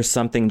 Is there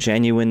something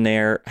genuine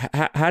there?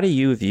 How do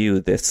you view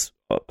this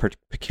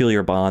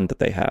peculiar bond that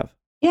they have?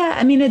 Yeah,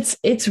 I mean, it's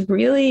a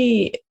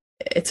really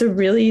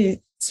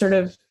sort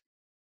of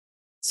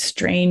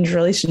strange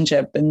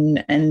relationship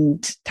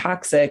and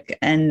toxic.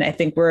 And I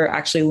think we're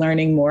actually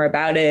learning more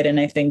about it. And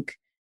I think,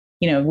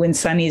 when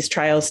Sunny's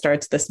trial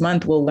starts this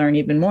month, we'll learn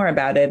even more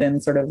about it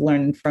and sort of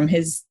learn from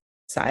his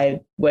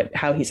side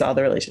how he saw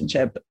the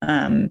relationship.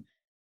 And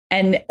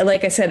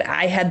like I said,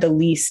 I had the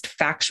least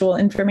factual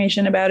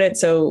information about it.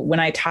 So when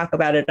I talk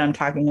about it, I'm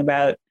talking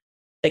about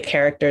the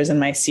characters in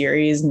my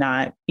series,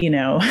 not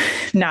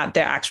the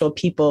actual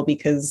people,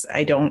 because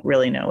I don't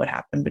really know what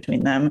happened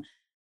between them.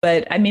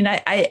 But I mean,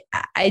 I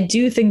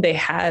do think they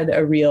had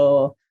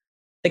the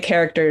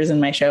characters in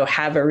my show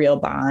have a real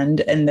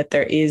bond, and that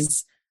there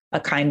is a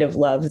kind of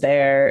love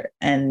there.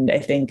 And I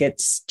think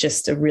it's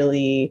just a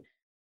really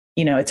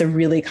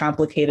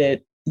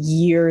complicated,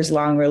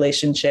 years-long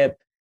relationship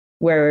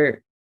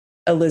where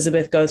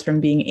Elizabeth goes from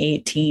being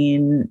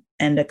 18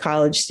 and a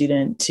college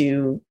student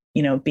to,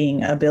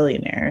 being a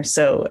billionaire.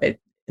 So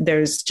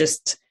there's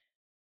just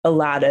a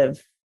lot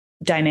of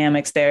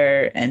dynamics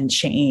there and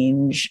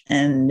change,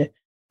 and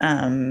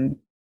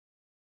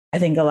I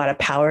think a lot of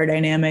power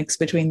dynamics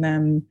between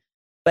them.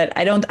 But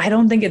I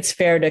don't think it's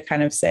fair to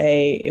kind of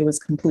say it was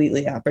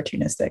completely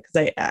opportunistic,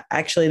 because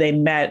they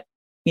met,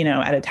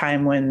 at a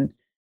time when,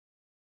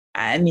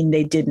 I mean,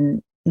 they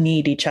didn't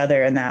need each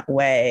other in that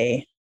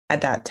way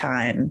at that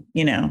time,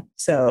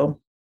 So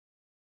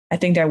I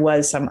think there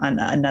was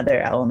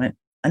another element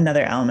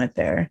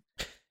there.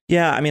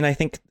 Yeah, I mean, I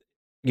think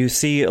you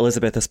see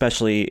Elizabeth,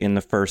 especially in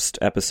the first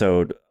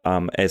episode,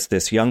 as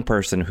this young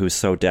person who's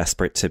so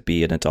desperate to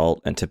be an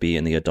adult and to be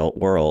in the adult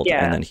world.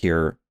 Yeah. And then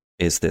here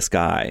is this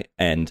guy,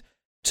 and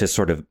to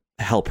sort of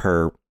help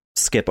her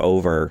skip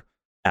over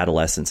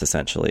adolescence,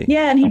 essentially.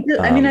 Yeah.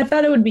 And I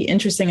thought it would be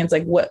interesting. It's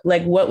what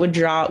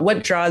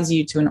draws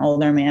you to an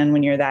older man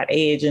when you're that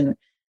age? And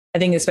I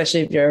think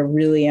especially if you're a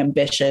really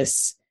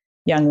ambitious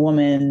young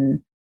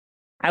woman,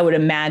 I would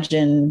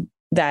imagine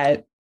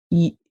that,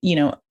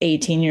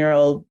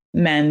 18-year-old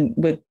men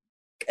would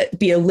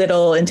be a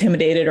little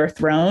intimidated or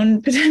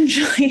thrown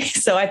potentially.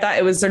 So I thought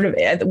it was sort of,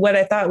 what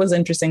I thought was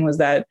interesting was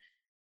that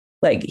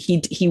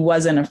he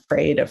wasn't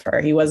afraid of her.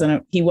 He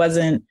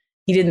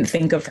didn't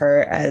think of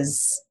her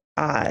as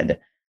odd.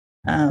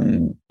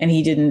 And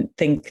he didn't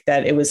think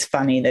that it was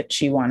funny that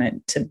she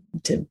wanted to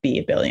be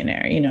a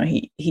billionaire. You know,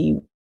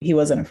 he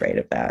wasn't afraid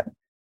of that.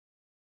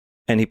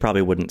 And he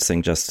probably wouldn't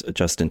sing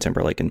Justin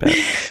Timberlake in bed.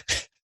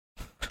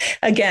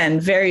 Again,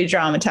 very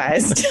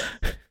dramatized.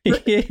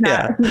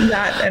 Yeah.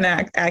 not an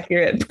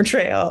accurate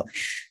portrayal.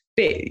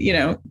 But, you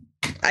know,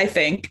 I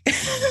think.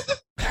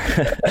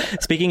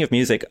 Speaking of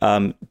music,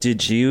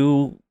 did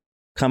you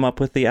come up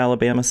with the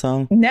Alabama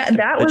song? No,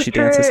 that she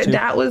dances to?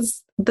 That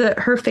was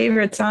her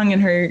favorite song in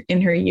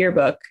her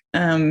yearbook.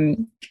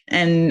 And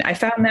I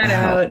found that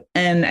out,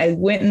 and I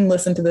went and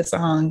listened to the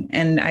song,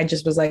 and I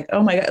just was like,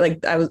 oh my God,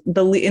 like I was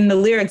in the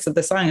lyrics of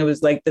the song, it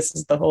was like, this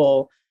is the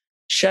whole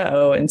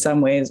show. In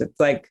some ways, it's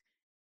like,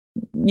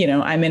 you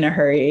know, I'm in a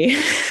hurry.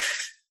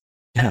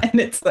 Yeah. And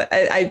it's,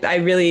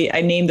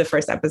 I named the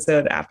first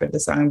episode after the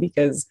song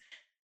because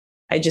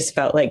I just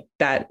felt like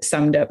that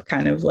summed up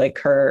kind of like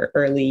her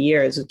early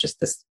years with just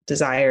this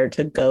desire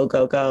to go,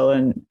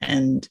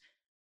 and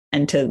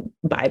to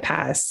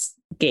bypass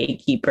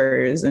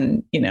gatekeepers,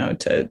 and, you know,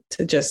 to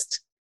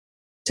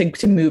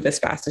move as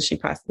fast as she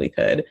possibly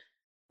could.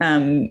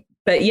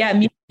 But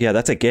yeah,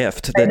 that's a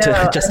gift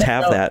to just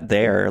have that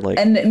there. Like,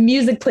 and the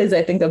music plays,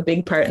 I think, a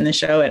big part in the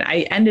show. And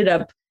I ended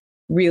up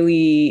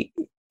really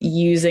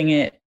using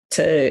it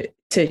to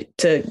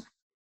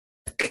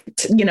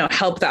you know,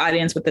 help the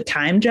audience with the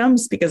time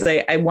jumps, because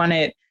I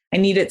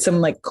needed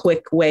some like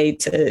quick way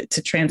to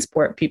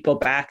transport people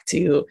back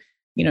to,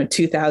 you know,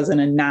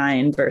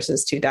 2009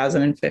 versus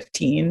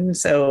 2015.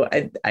 So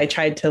I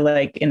tried to,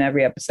 like, in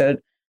every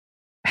episode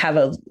have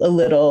a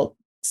little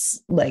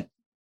like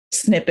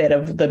snippet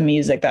of the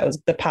music that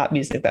was the pop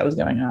music that was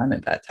going on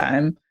at that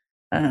time.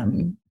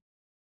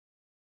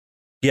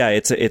 Yeah,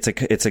 it's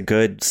a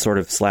good sort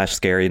of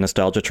 /scary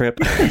nostalgia trip,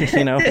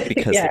 you know,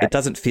 because it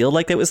doesn't feel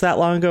like it was that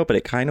long ago, but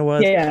it kind of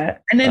was. Yeah.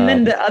 And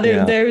then the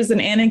other, there was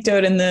an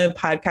anecdote in the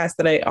podcast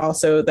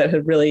that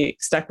had really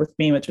stuck with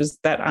me, which was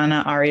that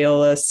Anna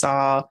Ariola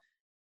saw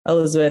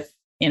Elizabeth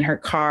in her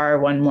car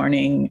one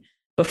morning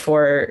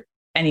before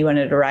anyone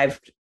had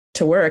arrived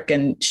to work.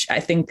 And I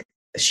think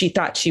she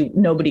thought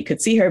nobody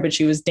could see her, but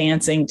she was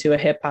dancing to a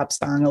hip hop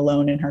song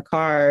alone in her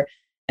car.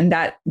 And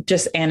that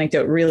just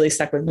anecdote really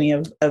stuck with me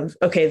of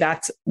okay,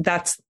 that's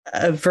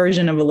a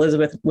version of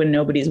Elizabeth when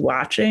nobody's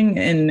watching.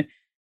 And,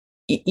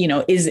 you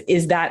know,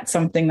 is that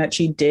something that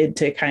she did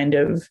to kind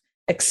of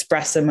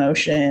express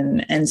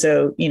emotion? And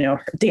so, you know,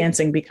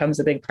 dancing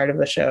becomes a big part of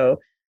the show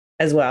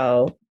as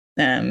well.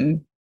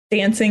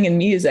 Dancing and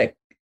music.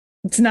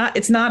 It's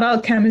not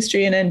all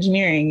chemistry and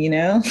engineering, you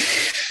know?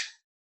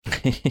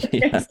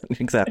 Yeah,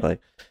 exactly.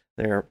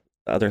 There are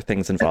other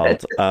things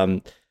involved.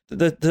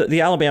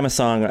 The Alabama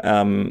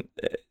song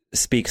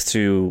speaks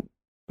to,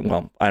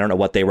 well, I don't know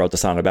what they wrote the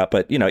song about,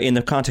 but, you know, in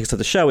the context of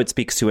the show, it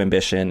speaks to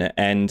ambition,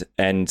 and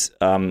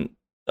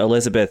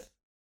Elizabeth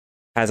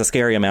has a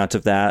scary amount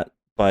of that,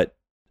 but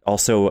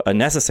also a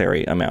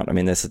necessary amount. I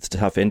mean, this is a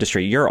tough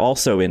industry. You're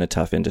also in a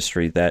tough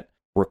industry that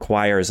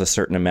requires a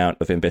certain amount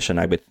of ambition,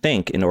 I would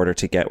think, in order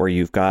to get where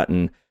you've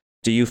gotten.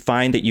 Do you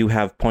find that you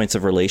have points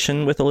of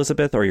relation with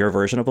Elizabeth, or your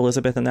version of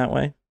Elizabeth, in that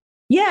way?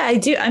 Yeah, I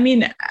do. I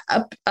mean,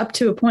 up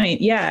to a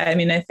point. Yeah. I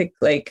mean, I think,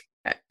 like,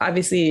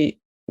 obviously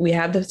we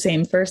have the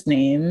same first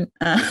name,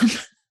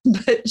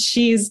 but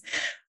she's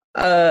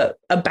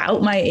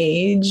about my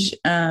age.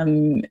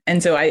 And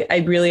so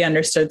I really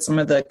understood some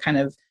of the kind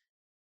of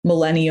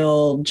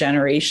millennial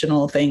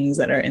generational things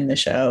that are in the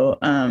show.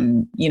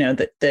 You know,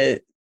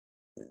 the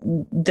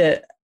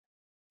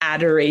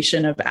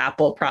adoration of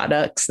Apple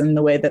products and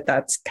the way that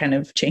that's kind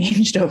of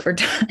changed over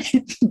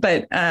time.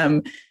 But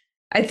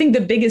I think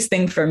the biggest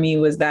thing for me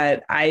was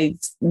that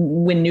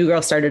when New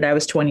Girl started, I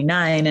was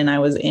 29, and I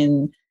was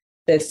in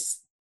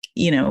this,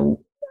 you know,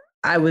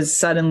 I was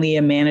suddenly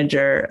a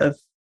manager of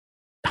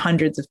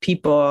hundreds of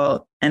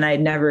people, and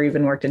I'd never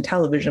even worked in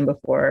television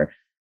before.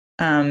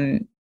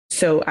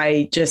 So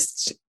I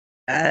just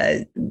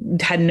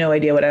had no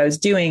idea what I was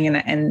doing.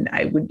 And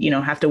I would, you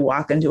know, have to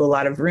walk into a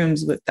lot of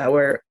rooms that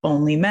were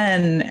only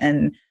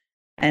men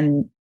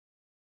and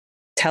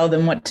tell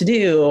them what to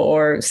do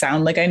or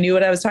sound like I knew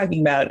what I was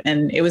talking about.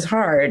 And it was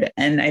hard.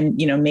 And I,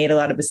 you know, made a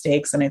lot of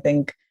mistakes. And I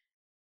think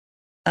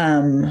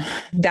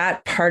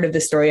that part of the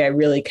story I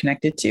really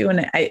connected to.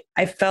 And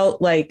I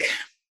felt like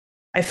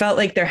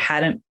there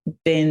hadn't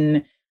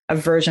been a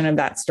version of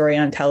that story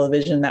on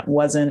television that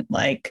wasn't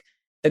like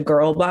the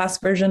girl boss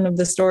version of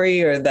the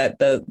story, or that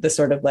the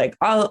sort of like,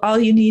 all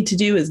you need to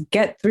do is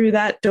get through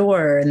that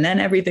door and then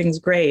everything's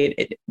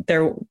great.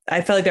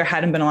 I felt like there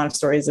hadn't been a lot of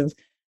stories of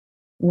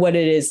what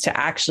it is to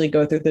actually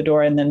go through the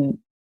door and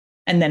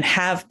then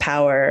have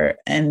power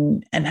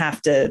and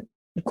have to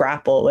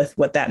grapple with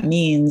what that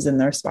means and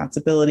the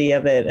responsibility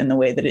of it and the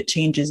way that it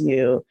changes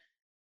you.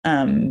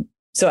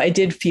 So I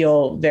did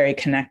feel very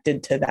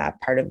connected to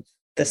that part of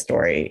the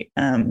story.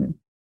 And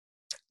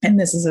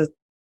this is an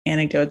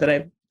anecdote that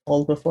I've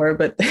told before,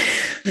 but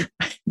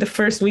the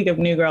first week of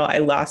New Girl, I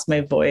lost my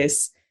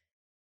voice,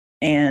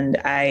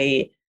 and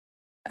I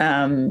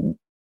went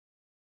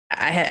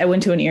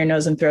to an ear,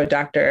 nose, and throat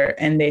doctor,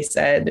 and they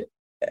said,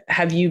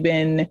 have you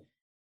been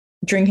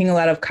drinking a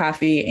lot of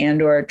coffee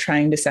and or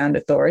trying to sound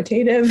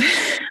authoritative?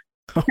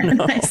 Oh,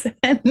 no.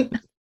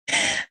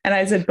 And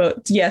I said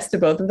both, yes to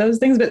both of those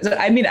things. But so,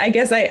 I mean, I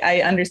guess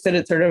I understood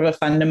at sort of a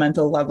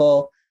fundamental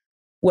level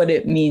what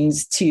it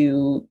means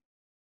to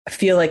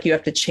feel like you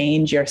have to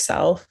change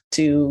yourself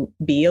to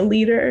be a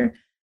leader.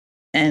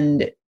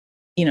 And,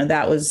 you know,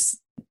 that was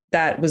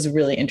a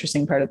really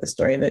interesting part of the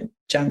story that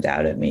jumped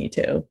out at me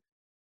too.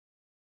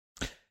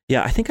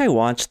 Yeah, I think I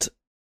watched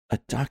a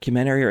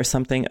documentary or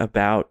something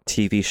about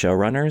TV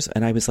showrunners,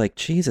 and I was like,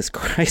 Jesus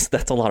Christ,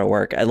 that's a lot of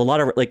work. And a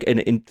lot of like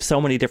in so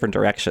many different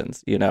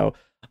directions, you know.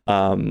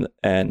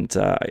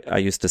 I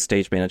used to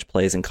stage manage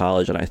plays in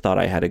college, and I thought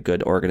I had a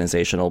good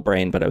organizational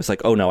brain, but I was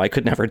like, oh no, I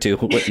could never do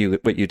what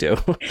you do.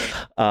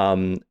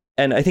 And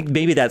I think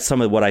maybe that's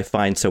some of what I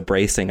find so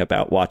bracing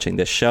about watching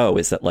this show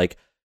is that, like,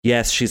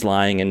 yes, she's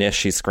lying, and yes,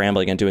 she's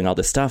scrambling and doing all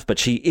this stuff, but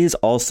she is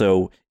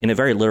also, in a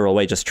very literal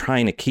way, just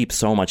trying to keep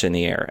so much in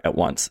the air at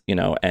once, you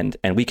know, and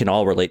we can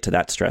all relate to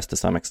that stress to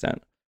some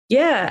extent.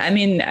 Yeah, I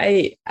mean,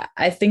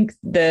 I think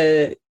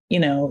the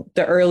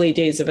early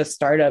days of a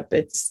startup,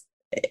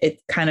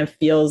 it kind of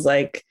feels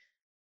like,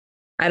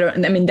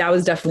 that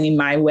was definitely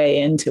my way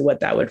into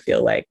what that would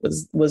feel like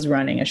was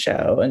running a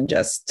show. And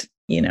just,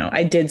 you know,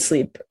 I did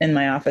sleep in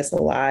my office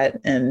a lot.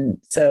 And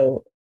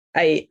so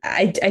I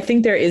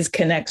think there is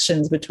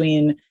connections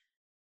between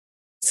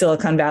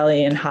Silicon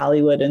Valley and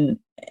Hollywood, and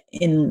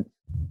in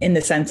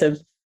the sense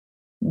of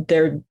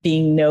there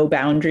being no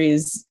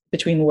boundaries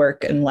between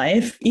work and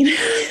life. You know,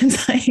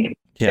 it's like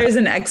there's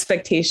an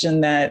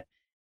expectation that,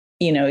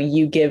 you know,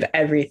 you give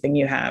everything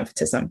you have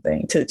to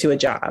something, to a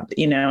job,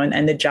 you know,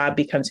 and the job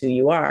becomes who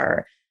you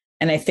are.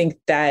 And I think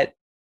that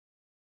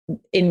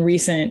in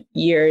recent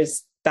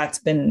years, that's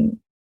been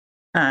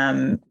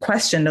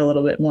questioned a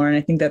little bit more. And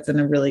I think that's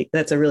a really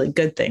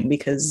good thing,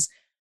 because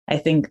I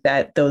think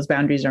that those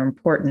boundaries are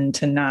important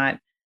to not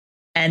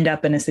end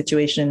up in a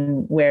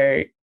situation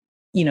where,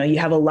 you know, you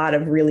have a lot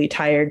of really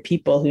tired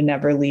people who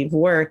never leave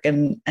work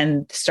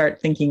and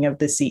start thinking of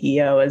the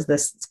CEO as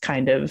this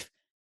kind of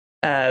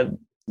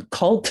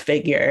cult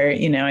figure.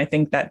 You know, I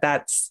think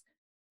that's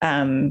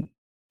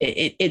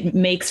it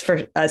makes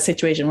for a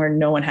situation where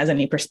no one has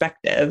any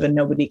perspective and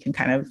nobody can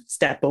kind of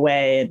step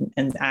away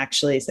and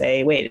actually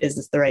say, wait, is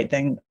this the right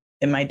thing?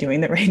 Am I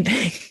doing the right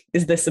thing?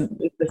 Is this a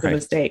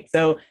mistake?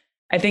 So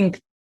I think,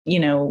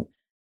 you know,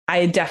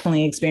 I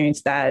definitely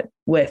experienced that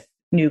with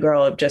New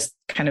Girl, of just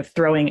kind of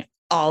throwing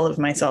all of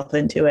myself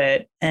into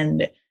it.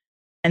 And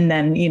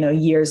then, you know,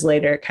 years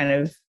later, kind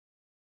of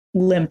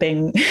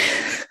limping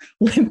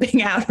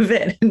out of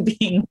it and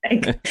being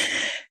like,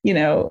 you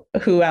know,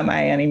 who am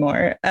I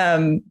anymore?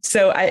 But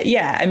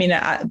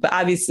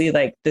obviously,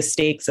 like, the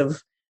stakes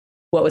of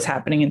what was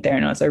happening in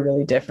Theranos are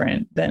really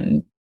different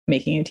than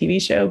making a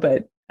TV show.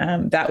 But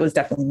that was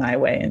definitely my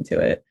way into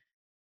it.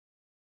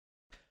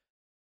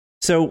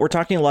 So we're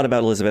talking a lot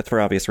about Elizabeth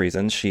for obvious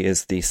reasons. She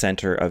is the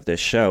center of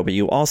this show, but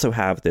you also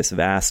have this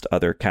vast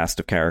other cast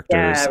of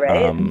characters,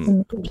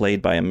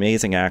 played by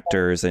amazing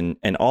actors, and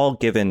all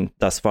given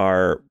thus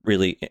far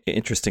really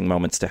interesting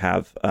moments to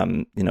have,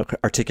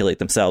 articulate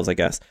themselves, I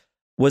guess.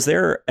 Was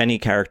there any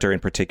character in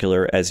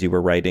particular as you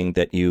were writing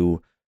that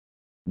you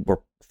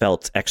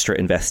felt extra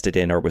invested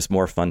in, or was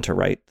more fun to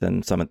write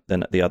than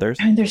the others?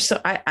 I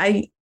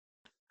mean,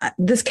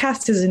 this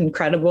cast is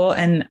incredible,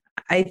 and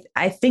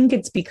I think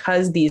it's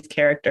because these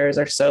characters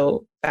are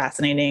so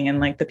fascinating,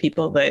 and like the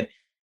people that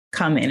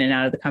come in and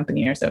out of the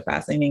company are so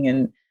fascinating.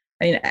 And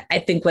I mean, I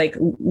think like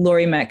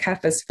Laurie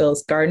Metcalf as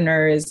Phyllis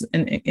Gardner is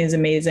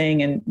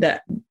amazing, and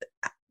that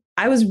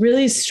I was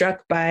really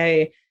struck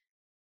by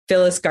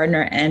Phyllis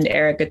Gardner and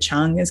Erica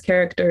Chung as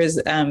characters.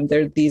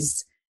 They're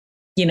these,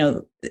 you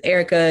know,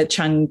 Erica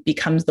Chung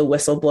becomes the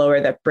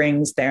whistleblower that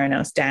brings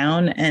Theranos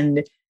down,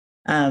 and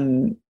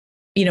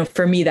you know,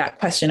 for me, that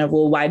question of,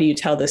 well, why do you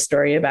tell this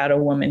story about a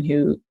woman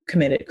who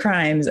committed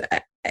crimes?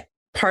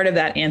 Part of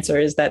that answer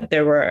is that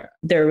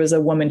there was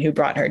a woman who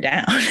brought her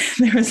down.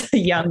 There was a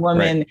young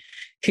woman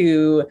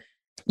who,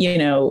 you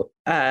know,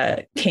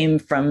 came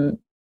from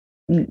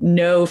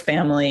no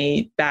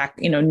family back,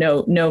 you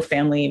know, no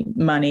family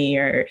money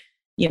or,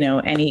 you know,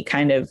 any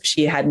kind of,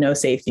 she had no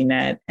safety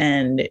net,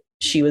 and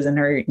she was in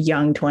her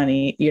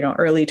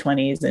early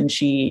 20s, and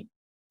she,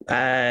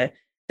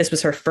 this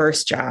was her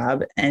first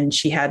job, and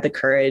she had the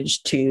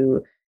courage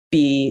to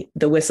be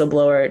the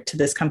whistleblower to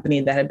this company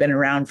that had been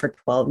around for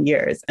 12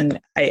 years. And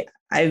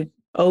I've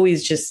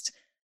always just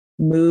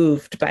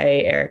moved by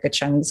Erica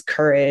Chung's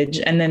courage.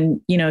 And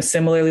then, you know,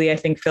 similarly, I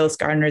think Phyllis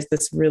Gardner is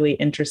this really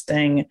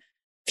interesting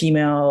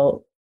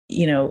female,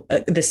 you know,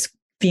 this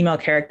female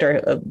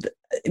character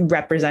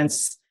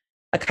represents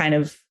a kind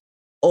of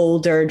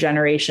older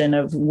generation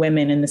of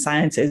women in the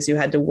sciences who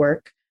had to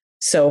work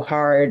so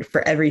hard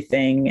for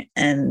everything.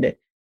 And,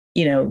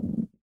 you know,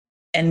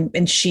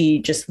 and she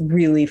just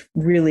really,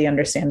 really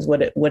understands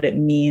what it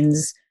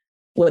means,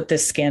 what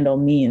this scandal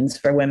means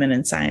for women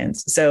in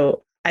science.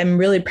 So I'm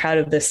really proud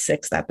of this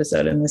 6th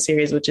episode in the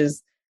series, which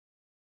is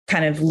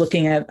kind of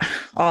looking at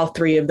all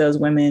 3 of those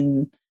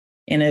women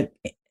in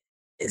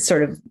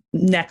sort of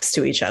next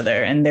to each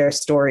other and their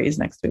stories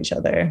next to each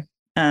other.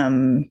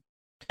 And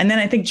then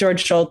I think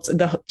George Schultz and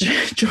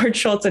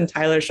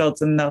Tyler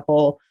Schultz and the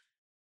whole,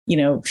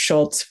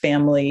 Schultz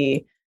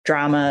family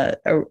drama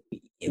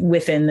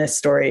within this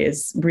story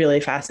is really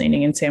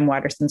fascinating. And Sam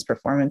Waterston's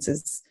performance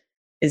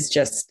is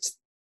just,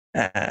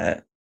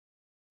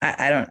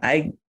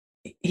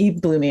 he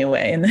blew me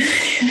away in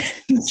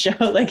the show.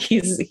 Like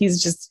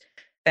he's just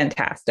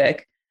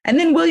fantastic. And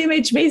then William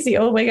H. Macy,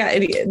 oh my God,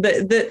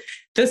 the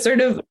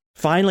sort of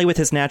finally with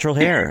his natural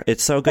hair.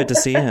 It's so good to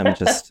see him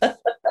just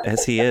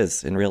as he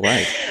is in real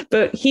life.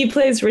 But he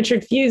plays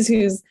Richard Fuse,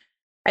 who's,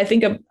 I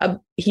think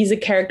he's a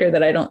character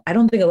that I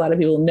don't think a lot of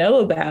people know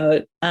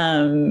about.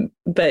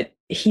 But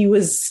he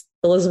was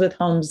Elizabeth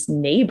Holmes'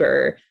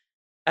 neighbor,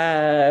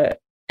 and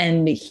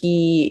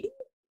he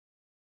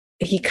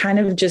kind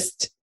of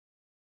just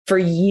for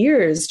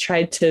years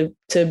tried to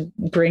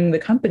bring the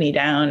company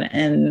down.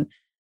 And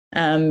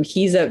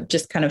he's a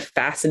just kind of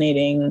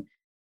fascinating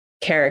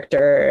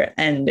character,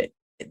 and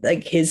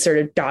like his sort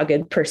of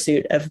dogged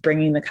pursuit of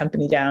bringing the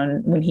company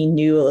down when he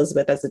knew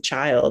Elizabeth as a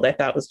child, I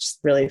thought was just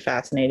really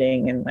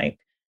fascinating. And like,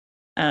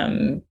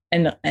 and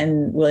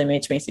William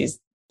H. Macy's,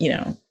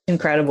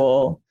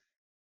 incredible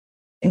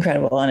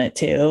on it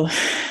too.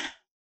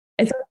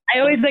 I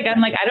always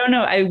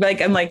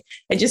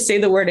I just say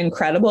the word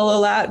incredible a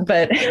lot,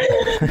 but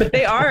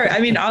they are, I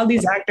mean, all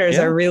these actors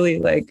are really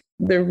like,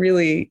 they're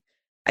really,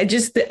 I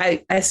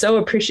so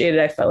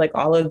appreciated. I felt like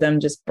all of them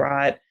just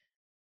brought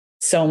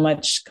so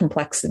much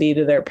complexity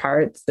to their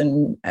parts.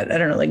 And I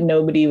don't know, like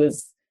nobody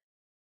was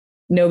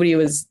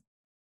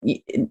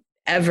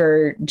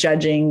ever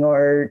judging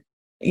or,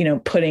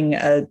 putting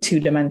a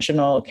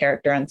 2-dimensional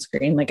character on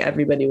screen. Like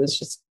everybody was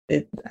just,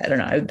 I don't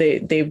know,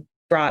 they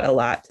brought a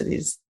lot to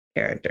these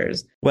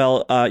characters.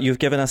 Well, you've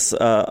given us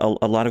a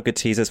lot of good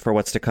teases for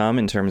what's to come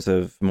in terms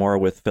of more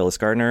with Phyllis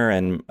Gardner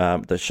and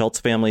the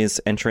Schultz family's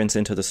entrance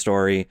into the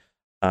story.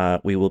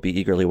 We will be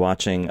eagerly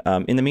watching.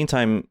 In the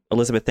meantime,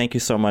 Elizabeth, thank you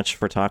so much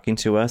for talking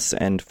to us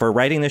and for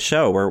writing this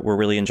show. We're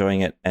really enjoying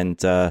it, and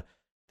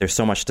there's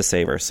so much to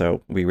savor,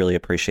 so we really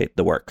appreciate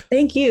the work.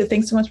 Thank you.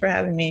 Thanks so much for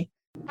having me.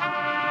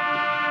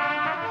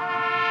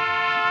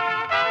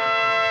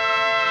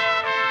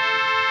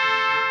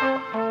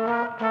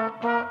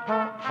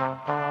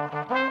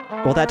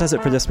 Well, that does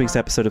it for this week's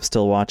episode of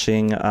Still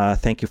Watching.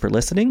 Thank you for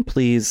listening.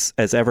 Please,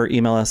 as ever,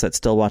 email us at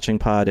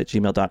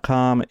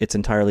stillwatchingpod@gmail.com. It's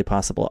entirely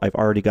possible I've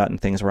already gotten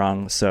things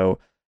wrong, so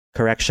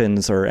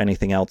corrections or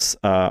anything else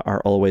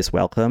are always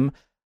welcome.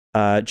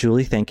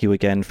 Julie, thank you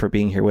again for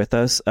being here with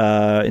us.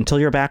 Until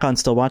you're back on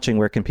Still Watching,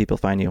 where can people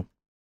find you?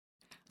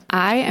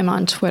 I am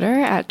on Twitter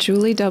at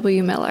Julie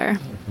W. Miller.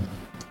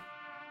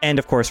 And,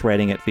 of course,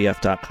 writing at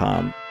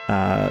vf.com.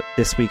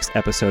 This week's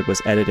episode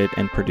was edited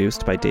and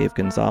produced by Dave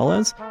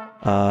Gonzalez.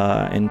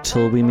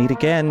 Until we meet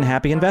again,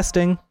 happy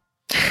investing.